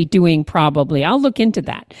actually doing probably. I'll look into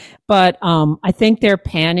that. But I think they're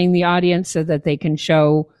panning the audience so that they can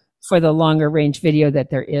show for the longer range video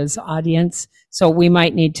that there is audience. So we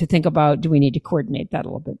might need to think about, do we need to coordinate that a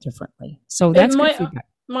little bit differently? So that's good feedback.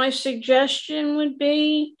 My suggestion would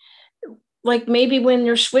be, like, maybe when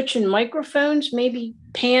you're switching microphones, maybe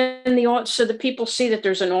pan the audience so that people see that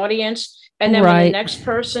there's an audience. And then when the next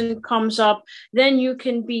person comes up, then you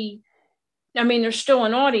can be, there's still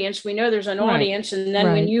an audience. We know there's an audience. And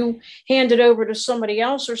then when you hand it over to somebody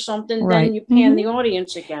else or something, then you pan mm-hmm. the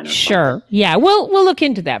audience again. Sure. Something. Yeah. We'll look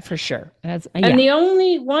into that for sure. And the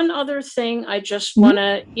only one other thing I just want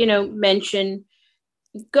to, mention,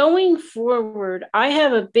 going forward, I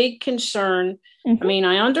have a big concern. Mm-hmm.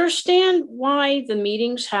 I understand why the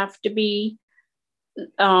meetings have to be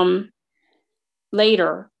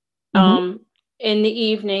later. Mm-hmm. In the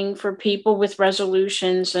evening for people with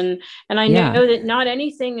resolutions. And I know that not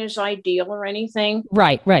anything is ideal or anything.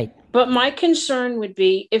 Right. But my concern would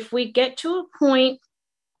be if we get to a point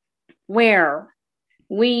where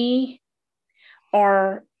we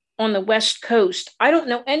are on the West Coast, I don't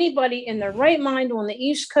know anybody in their right mind on the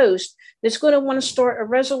East Coast that's going to want to start a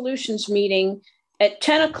resolutions meeting at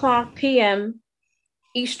 10:00 p.m.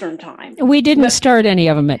 Eastern time. We didn't start any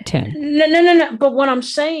of them at 10. No. But what I'm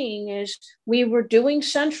saying is we were doing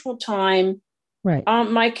Central Time. Right.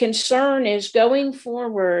 My concern is going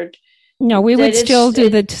forward. No, we would still do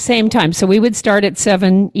the same time. So we would start at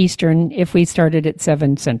 7 Eastern if we started at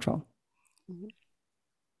 7 Central.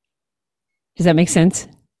 Does that make sense?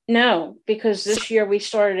 No, because this year we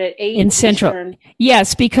started at 8 in Central. Eastern.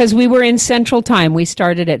 Yes, because we were in Central Time. We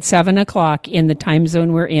started at 7 o'clock in the time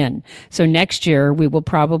zone we're in. So next year we will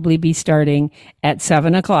probably be starting at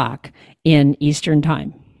 7 o'clock in Eastern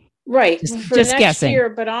Time. Right. For just next guessing. Year,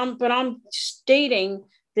 but I'm stating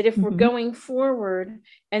that if we're going forward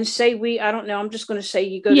and say I'm just going to say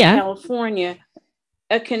you go to California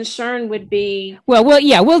a concern would be.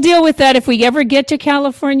 We'll deal with that if we ever get to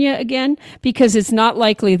California again, because it's not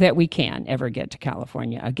likely that we can ever get to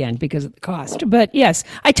California again because of the cost. But yes,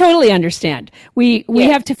 I totally understand. We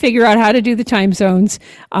have to figure out how to do the time zones.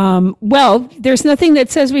 There's nothing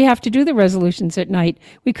that says we have to do the resolutions at night.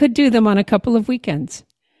 We could do them on a couple of weekends.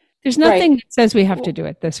 There's nothing that says we have to do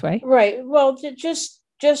it this way. Right. Well, just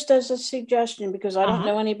as a suggestion, because I don't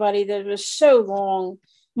know anybody that was so long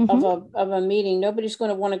of a meeting. Nobody's going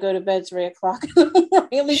to want to go to bed 3 o'clock in the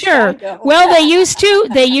morning. Sure. Well, they used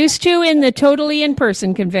to in the totally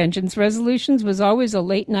in-person conventions. Resolutions was always a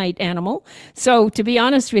late night animal. So to be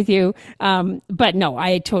honest with you, but no,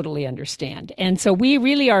 I totally understand. And so we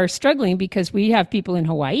really are struggling because we have people in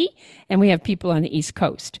Hawaii and we have people on the East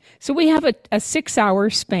Coast. So we have a 6-hour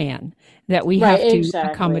span that we have to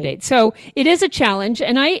accommodate. So it is a challenge.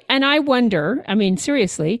 And I wonder, I mean,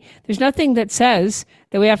 seriously, there's nothing that says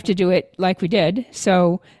that we have to do it like we did.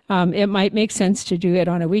 So it might make sense to do it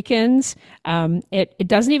on a weekends. It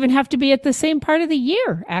doesn't even have to be at the same part of the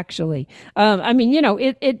year, actually. I mean,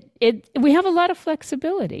 we have a lot of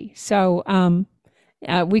flexibility. So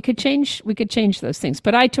we could change those things,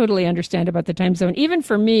 but I totally understand about the time zone. Even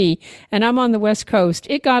for me, and I'm on the West Coast,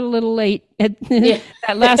 it got a little late at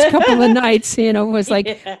that last couple of nights. Was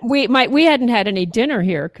like we hadn't had any dinner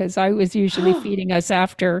here because I was usually feeding us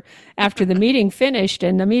after the meeting finished,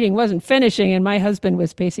 and the meeting wasn't finishing, and my husband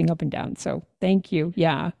was pacing up and down. So thank you.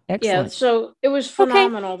 Yeah, excellent. Yeah, so it was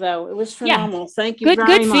phenomenal, though. It was phenomenal. Thank you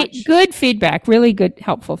very much. Good feedback. Really good,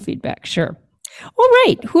 helpful feedback. Sure. All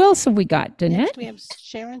right. Who else have we got, Danette? Next we have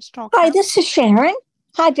Sharon Stalker. Hi, this is Sharon.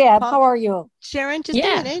 Hi, Deb. How are you? Sharon, just a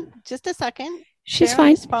minute. Just a second. She's Sharon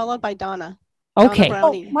fine. Is followed by Donna. Okay.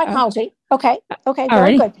 Donna my apology. Okay.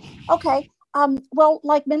 Very good. Okay. Well,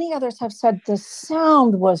 like many others have said, the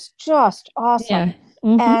sound was just awesome. Yeah.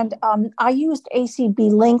 And I used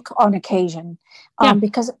ACB Link on occasion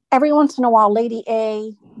because every once in a while, Lady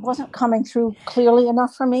A wasn't coming through clearly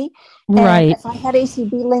enough for me. And right. if I had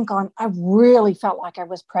ACB Link on, I really felt like I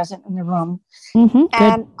was present in the room.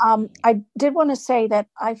 And I did want to say that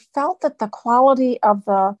I felt that the quality of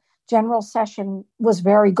the general session was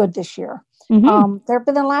very good this year. There have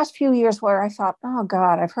been the last few years where I thought, oh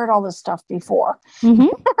God, I've heard all this stuff before.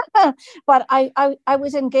 But I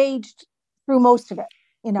was engaged through most of it.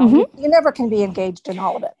 You never can be engaged in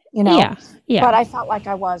all of it, Yeah. But I felt like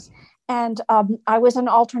I was. And I was an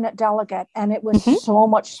alternate delegate, and it was so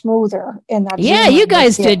much smoother in that. Yeah, you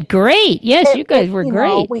guys did great. Yes, you guys were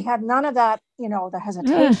great. We had none of that, the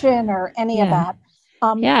hesitation or any of that.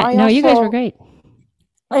 You guys were great.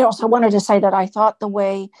 I also wanted to say that I thought the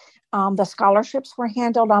way the scholarships were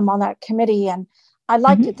handled, I'm on that committee, and I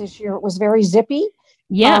liked it this year. It was very zippy.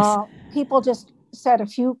 Yes. People just said a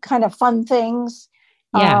few kind of fun things.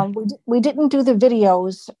 Yeah. We didn't do the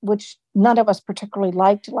videos, which none of us particularly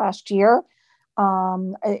liked last year.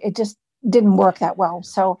 It just didn't work that well.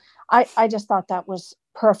 So I just thought that was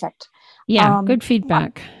perfect. Yeah, good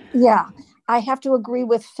feedback. I have to agree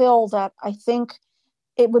with Phil that I think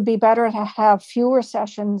it would be better to have fewer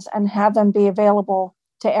sessions and have them be available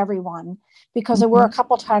to everyone, because there were a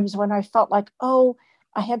couple times when I felt like, oh,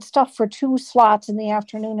 I had stuff for 2 slots in the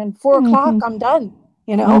afternoon and 4 o'clock, I'm done.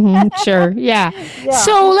 Sure. Yeah.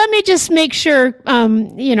 So let me just make sure,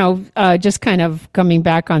 just kind of coming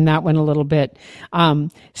back on that one a little bit.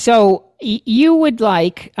 So you would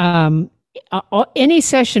like any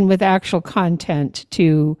session with actual content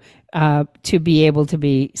to be able to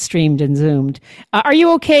be streamed and Zoomed. Are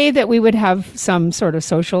you okay that we would have some sort of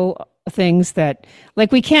social things that,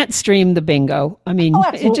 like, we can't stream the bingo? I mean,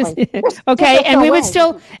 it just okay. And we would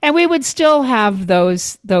still have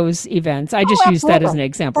those events. I just use that as an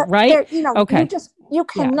example, right? Okay. You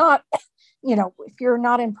cannot, if you're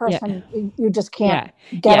not in person, you just can't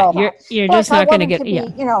get all that. You're just not going to get.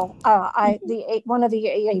 One of the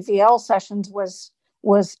AAVL sessions was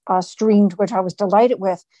streamed, which I was delighted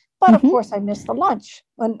with. But of course, I missed the lunch.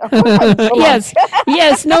 Yes.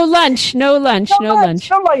 No lunch.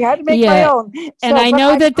 I had to make my own. And I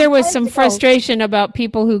know that there was some frustration about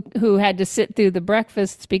people who had to sit through the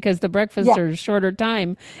breakfasts because the breakfasts are a shorter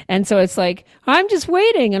time. And so it's like, I'm just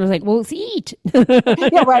waiting. And I was like, well, eat.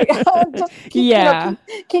 Right.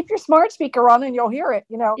 Keep your smart speaker on and you'll hear it,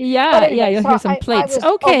 You'll hear some plates.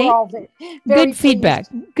 Okay. Good feedback.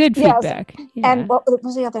 Good feedback. Yeah. And what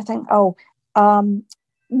was the other thing?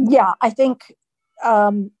 I think,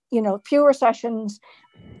 fewer sessions,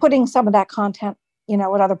 putting some of that content, at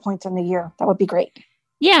other points in the year, that would be great.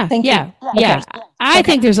 Yeah, Thank yeah, you. yeah. Okay. I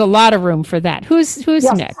think there's a lot of room for that. Who's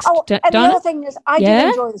Yes. next? Oh, and Donna? the other thing is, I Yeah? did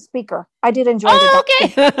enjoy the speaker. I did enjoy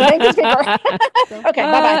okay. the speaker. Okay,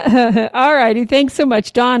 bye-bye. All righty. Thanks so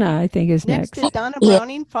much. Donna, I think, is Next next. is Donna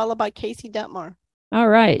Browning, followed by Casey Detmar. All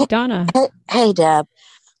right, Donna. Hey, Deb.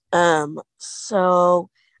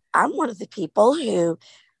 So I'm one of the people who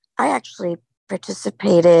I actually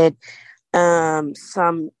participated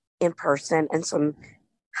some in person and some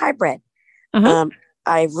hybrid.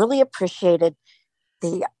 I really appreciated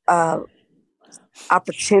the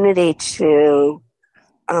opportunity to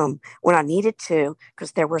when I needed to,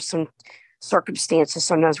 because there were some circumstances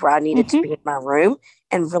sometimes where I needed to be in my room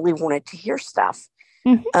and really wanted to hear stuff,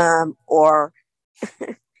 or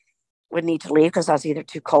would need to leave because I was either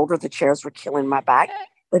too cold or the chairs were killing my back.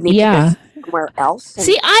 Would need to go somewhere else.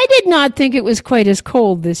 See, I did not think it was quite as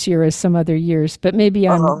cold this year as some other years, but maybe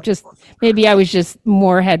I was just had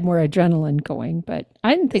more adrenaline going, but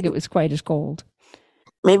I didn't think it was quite as cold.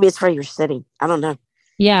 Maybe it's where you're sitting. I don't know.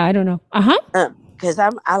 Yeah, I don't know. Because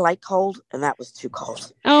I like cold, and that was too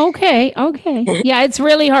cold. Oh, okay. Yeah, it's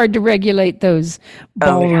really hard to regulate those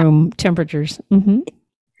ballroom temperatures.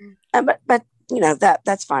 But you know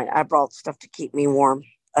that's fine. I brought stuff to keep me warm,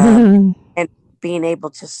 and being able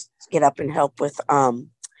to get up and help with roll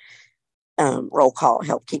call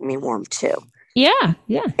helped keep me warm too. Yeah.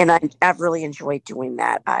 And I've really enjoyed doing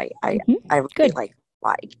that. I really like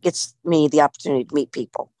it's me the opportunity to meet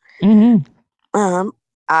people. But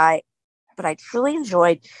I truly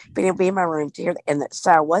enjoyed being able to be in my room to hear, and the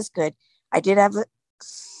sound was good. I did have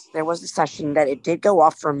there was a session that it did go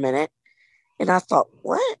off for a minute, and I thought,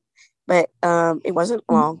 what? But it wasn't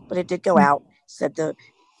long, but it did go out. Said the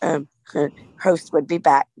host would be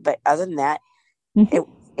back, but other than that,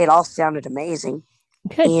 it all sounded amazing.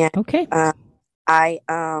 Good. And, okay.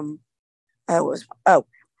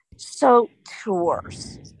 So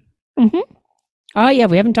tours. Oh yeah,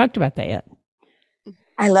 we haven't talked about that yet.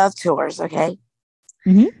 I love tours. Okay.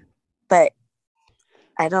 But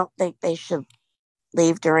I don't think they should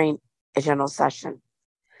leave during a general session.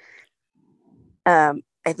 I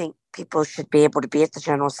think people should be able to be at the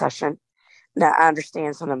general session. Now, I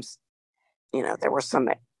understand sometimes, there were some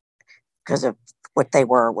because of what they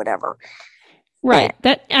were or whatever. Right.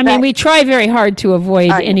 We try very hard to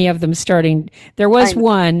avoid any of them starting. There was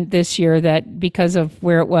one this year that because of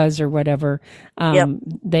where it was or whatever,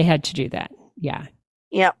 they had to do that. Yeah.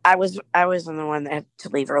 Yeah, I was the one that had to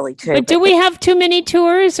leave early too. But do we have too many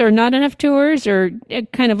tours or not enough tours, or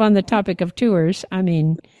kind of on the topic of tours? I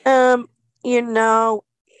mean,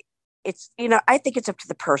 it's I think it's up to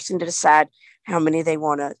the person to decide how many they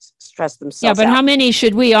want to stress themselves. Yeah, but out. How many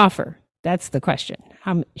should we offer? That's the question.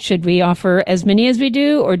 Should we offer as many as we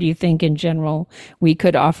do, or do you think in general we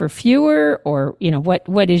could offer fewer? Or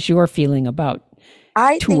what is your feeling about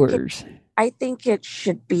tours? I think it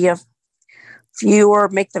should be a fewer,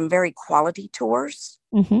 make them very quality tours.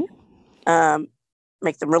 Make them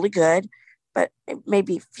really good, but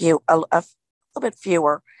maybe a little bit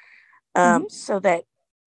fewer, so that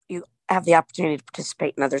you have the opportunity to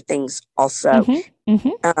participate in other things also.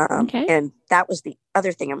 Okay. And that was the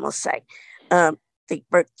other thing I must say. The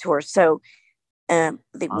tours. So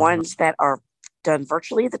the ones that are done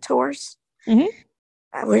virtually, the tours, can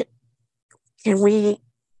we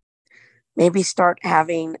maybe start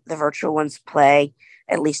having the virtual ones play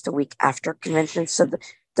at least a week after convention, so the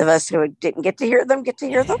of us who didn't get to hear them get to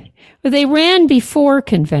hear them? Well, they ran before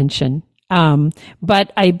convention,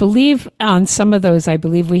 but I believe on some of those,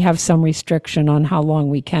 we have some restriction on how long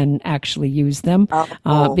we can actually use them.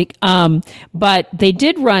 But they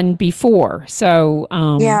did run before, so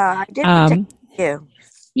I did protect you.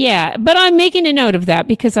 Yeah, but I'm making a note of that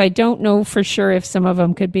because I don't know for sure if some of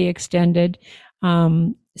them could be extended.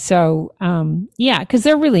 Because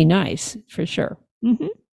they're really nice for sure.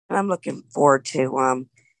 I'm looking forward to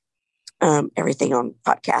everything on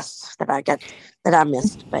podcasts that I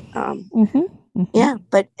missed, but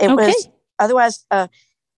but it was otherwise a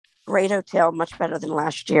great hotel, much better than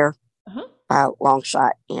last year by a long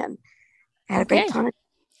shot, and had a great time.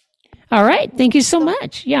 All right, thank you so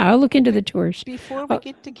much. Yeah, I'll look into the tours. Before we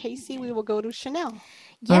get to Casey, we will go to Chanel.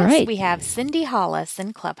 Yes, we have Cindy Hollis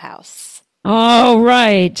in Clubhouse. All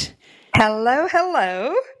right. Hello.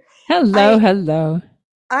 Hello.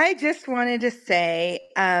 I just wanted to say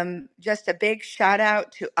just a big shout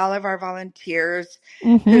out to all of our volunteers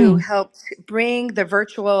who helped bring the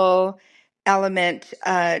virtual element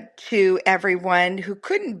to everyone who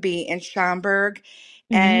couldn't be in Schaumburg.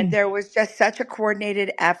 And there was just such a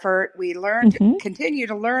coordinated effort. We continue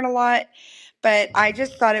to learn a lot, but I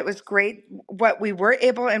just thought it was great what we were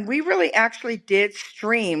able, and we really actually did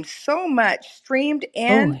stream so much, streamed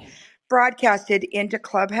and broadcasted into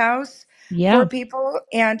Clubhouse for people.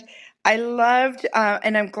 And I loved,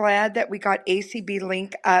 and I'm glad that we got ACB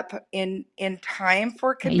Link up in time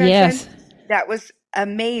for convention. Yes. That was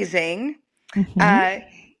amazing. Mm-hmm.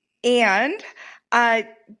 And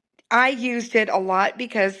I used it a lot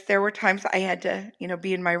because there were times I had to,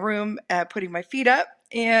 be in my room, putting my feet up,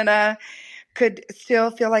 and could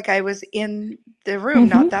still feel like I was in the room,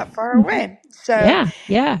 not that far away. So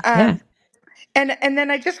yeah. And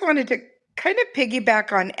then I just wanted to kind of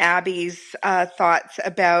piggyback on Abby's thoughts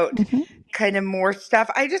about kind of more stuff.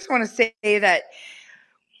 I just want to say that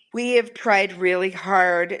we have tried really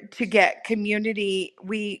hard to get community.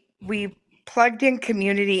 We plugged in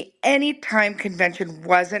community anytime convention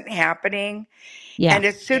wasn't happening. Yeah. And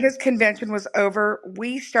as soon as convention was over,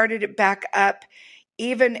 we started it back up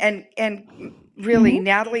even and really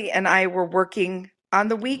Natalie and I were working on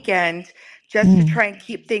the weekend just to try and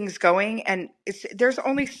keep things going. And there's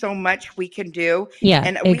only so much we can do. Yeah,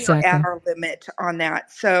 and exactly. we are at our limit on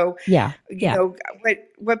that. So, you know,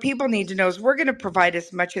 what people need to know is we're going to provide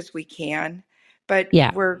as much as we can, but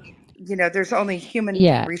we're, there's only human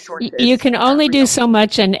resources. You can only do so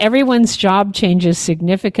much, and everyone's job changes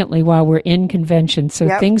significantly while we're in convention. So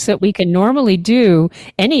things that we can normally do,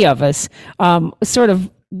 any of us, sort of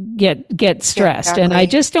get stressed. And I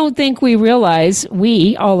just don't think we realize,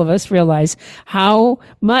 all of us realize how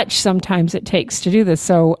much sometimes it takes to do this.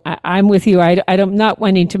 So I'm with you. I'm not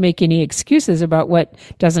wanting to make any excuses about what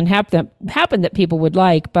doesn't happen that people would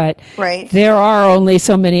like, but there are only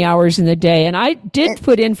so many hours in the day. And I did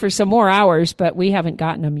put in for some more hours, but we haven't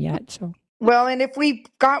gotten them yet. So. Well, and if we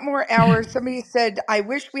got more hours, somebody said, I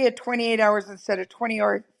wish we had 28 hours instead of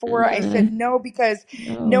 24. I said, no, because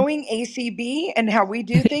knowing ACB and how we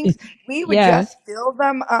do things, we would just fill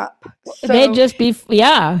them up. So they'd just be,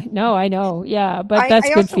 I know. Yeah, but that's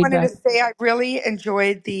good feedback. I also wanted to say I really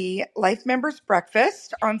enjoyed the Life Members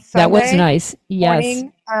Breakfast on Sunday. That was nice. Yes.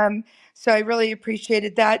 Morning. So I really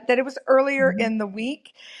appreciated that it was earlier in the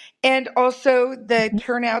week. And also the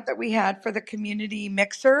turnout that we had for the community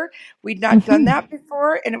mixer. We'd not done that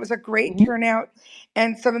before, and it was a great turnout.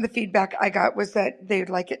 And some of the feedback I got was that they'd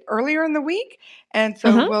like it earlier in the week. And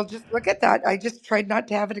so we'll just look at that. I just tried not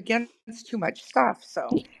to have it against too much stuff. So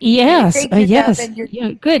yes, thank you, yes, Deb,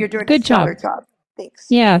 and good, you're doing good a stellar job. Thanks.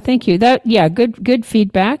 Yeah, thank you. Good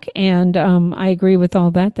feedback, and I agree with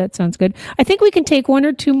all that. That sounds good. I think we can take one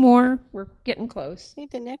or two more. We're getting close. I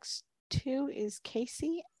think the next two is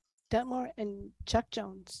Casey Detmore and Chuck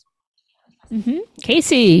Jones.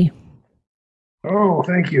 Casey. Oh,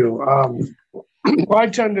 thank you. Well, I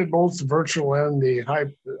attended both the virtual and the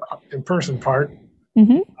in-person part.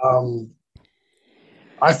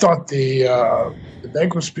 I thought the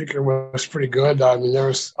banquet speaker was pretty good. I mean,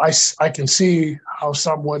 I can see how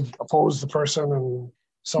some would oppose the person and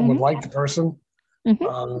some would like the person.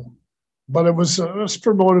 But it was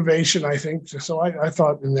for motivation, I think. So I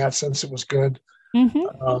thought in that sense it was good.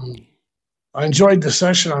 I enjoyed the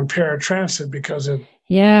session on paratransit because it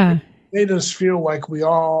made us feel like we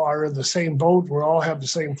all are in the same boat. We all have the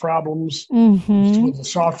same problems with the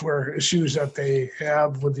software issues that they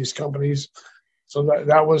have with these companies. So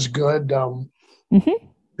that was good.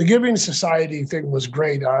 The Giving Society thing was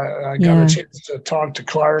great. I got a chance to talk to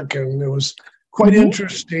Clark, and it was quite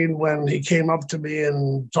interesting when he came up to me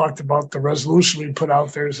and talked about the resolution we put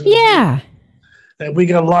out there. And we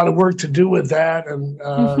got a lot of work to do with that, and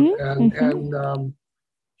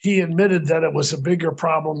he admitted that it was a bigger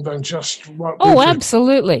problem than just what.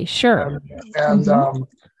 Absolutely, sure.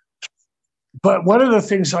 But one of the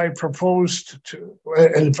things I proposed to,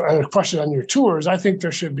 and a question on your tours, I think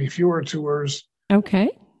there should be fewer tours.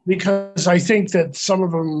 Okay. Because I think that some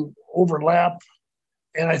of them overlap,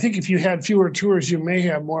 and I think if you had fewer tours, you may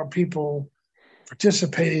have more people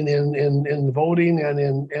participating in voting and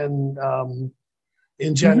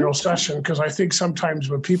in general session, because I think sometimes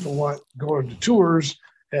when people go to tours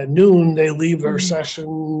at noon, they leave their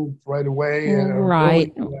session right away, and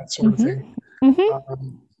that sort of thing.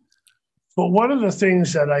 But one of the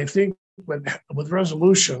things that I think with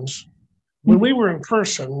resolutions, when we were in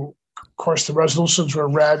person, of course, the resolutions were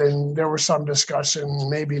read and there was some discussion,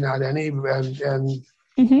 maybe not any, and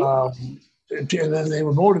then they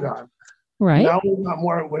were voted on. Right. Now we want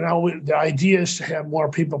more. The idea is to have more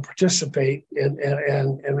people participate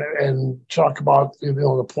and talk about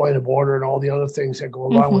the point of order and all the other things that go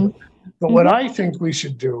along with it. But what I think we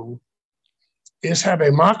should do is have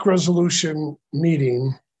a mock resolution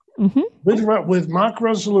meeting with mock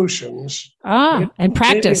resolutions and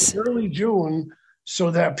practice in early June, so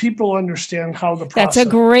that people understand how the That's process. a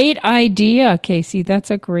great idea, Casey. That's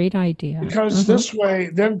a great idea. Because this way,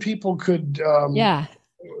 then people could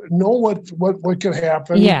know what could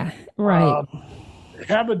happen. Yeah, right.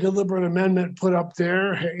 Have a deliberate amendment put up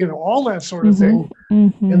there, all that sort of thing.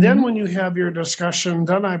 And then when you have your discussion,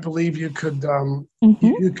 then I believe you could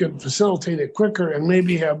you could facilitate it quicker and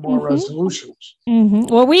maybe have more resolutions.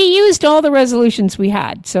 Well, we used all the resolutions we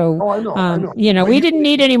had, so I know. We didn't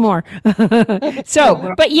need any more.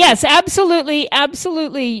 So, but yes, absolutely.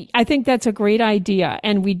 I think that's a great idea,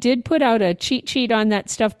 and we did put out a cheat sheet on that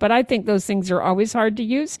stuff. But I think those things are always hard to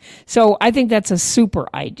use, so I think that's a super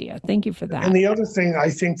idea. Thank you for that. And the other thing I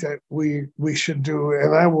think that we should do,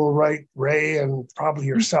 and I will write Ray and probably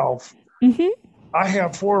yourself. I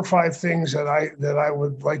have 4 or 5 things that I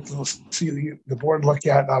would like to see the board look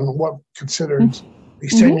at on what considered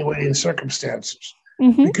extenuating circumstances.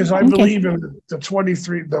 Because I believe in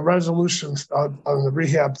the resolutions on the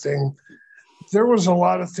rehab thing. There was a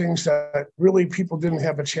lot of things that really people didn't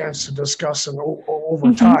have a chance to discuss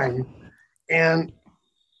over time, and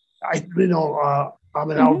I'll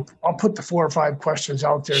put the 4 or 5 questions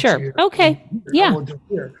out there. Sure. To you. Okay. Yeah.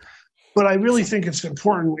 But I really think it's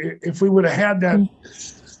important if we would have had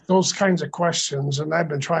those kinds of questions, and I've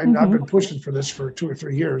been pushing for this for 2 or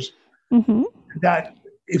 3 years, that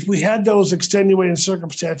if we had those extenuating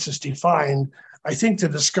circumstances defined, I think the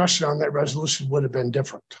discussion on that resolution would have been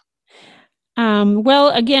different. Well,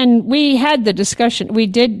 again, we had the discussion. We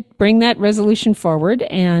did bring that resolution forward,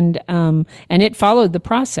 and it followed the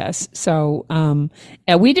process. So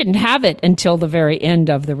we didn't have it until the very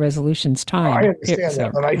end of the resolution's time. I understand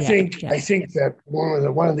that, but I think that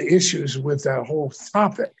one of the issues with that whole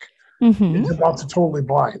topic is about the totally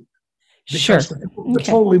blind. Because the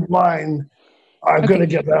totally blind are going to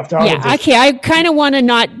get left out of this. Okay. I kind of want to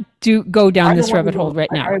not go down this rabbit hole right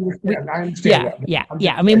now. I understand that. Yeah.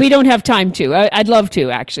 I mean, we don't have time to. I'd love to,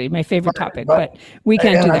 actually. My favorite topic, but we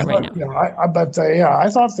can't do that right now. I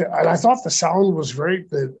thought the sound was great.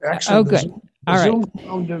 Good. The Zoom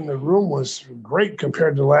sound in the room was great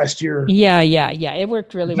compared to last year. Yeah. It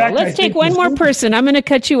worked really well. Let's take one more person. I'm going to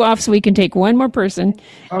cut you off so we can take one more person,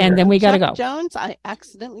 and then we got to go. Jones, I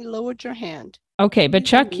accidentally lowered your hand. Okay, but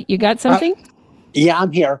Chuck, you got something? Yeah,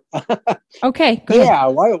 I'm here. Okay, go ahead. Yeah,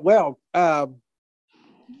 well,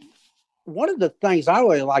 one of the things I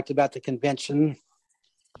really liked about the convention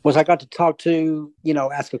was I got to talk to,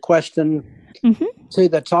 ask a question to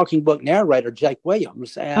the Talking Book narrator, Jake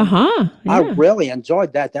Williams. And I really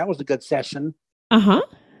enjoyed that. That was a good session.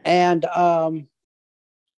 And the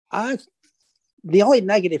only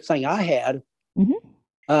negative thing I had,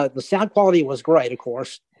 the sound quality was great, of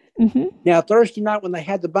course. Now, Thursday night when they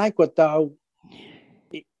had the banquet, though,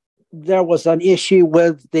 there was an issue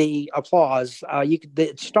with the applause.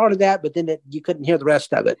 It started that, but then you couldn't hear the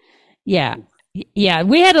rest of it. Yeah,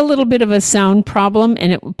 we had a little bit of a sound problem,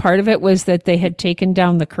 and part of it was that they had taken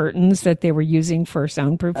down the curtains that they were using for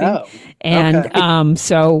soundproofing.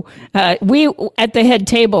 So we at the head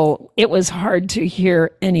table, it was hard to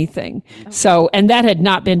hear anything. So, and that had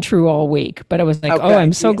not been true all week. But I was like,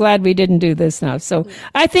 I'm so glad we didn't do this now. So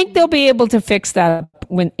I think they'll be able to fix that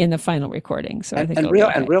when in the final recording. So I think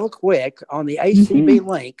real quick on the ACB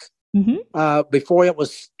link before it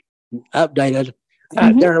was updated,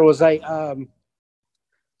 there was a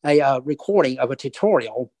recording of a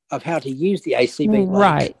tutorial of how to use the ACB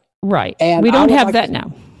link. Right. And we don't have that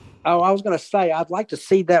now. I was going to say, I'd like to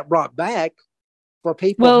see that brought back for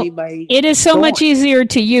people who may it is so much easier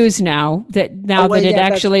to use now that it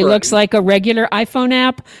actually looks like a regular iPhone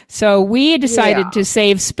app. So we decided to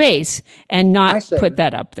save space and not put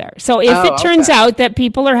that up there. So if it turns out that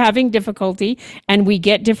people are having difficulty and we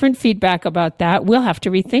get different feedback about that, we'll have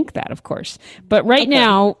to rethink that, of course. But right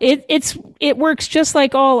now it works just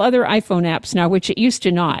like all other iPhone apps now, which it used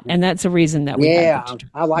to not. And that's a reason that we I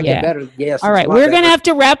like it better. Yes. All right. We're going to have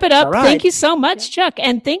to wrap it up. Right. Thank you so much, Chuck.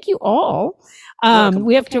 And thank you all.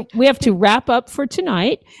 We have to wrap up for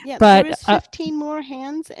tonight. Yeah, but there is 15 more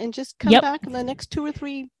hands, and just come back in the next 2 or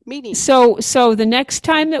 3 meetings. So the next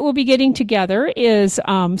time that we'll be getting together is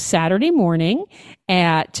Saturday morning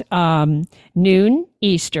at noon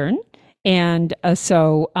Eastern. And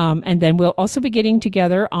and then we'll also be getting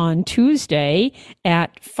together on Tuesday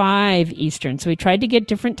at 5 Eastern. So we tried to get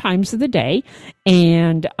different times of the day.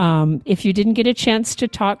 And if you didn't get a chance to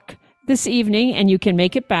talk this evening and you can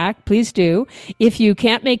make it back, please do. If you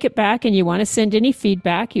can't make it back and you want to send any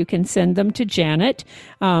feedback, you can send them to Janet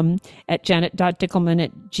at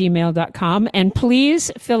janet.dickelman@gmail.com. And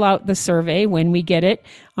please fill out the survey when we get it.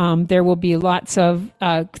 There will be lots of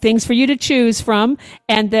things for you to choose from.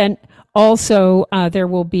 And then also, there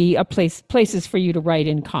will be places for you to write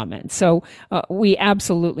in comments. So we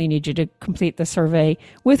absolutely need you to complete the survey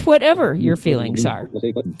with whatever your feelings are.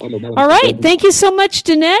 All right. Thank you so much,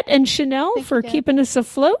 Danette and Chanel, for keeping us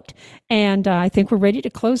afloat. And I think we're ready to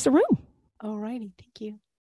close the room. All righty. Thank you.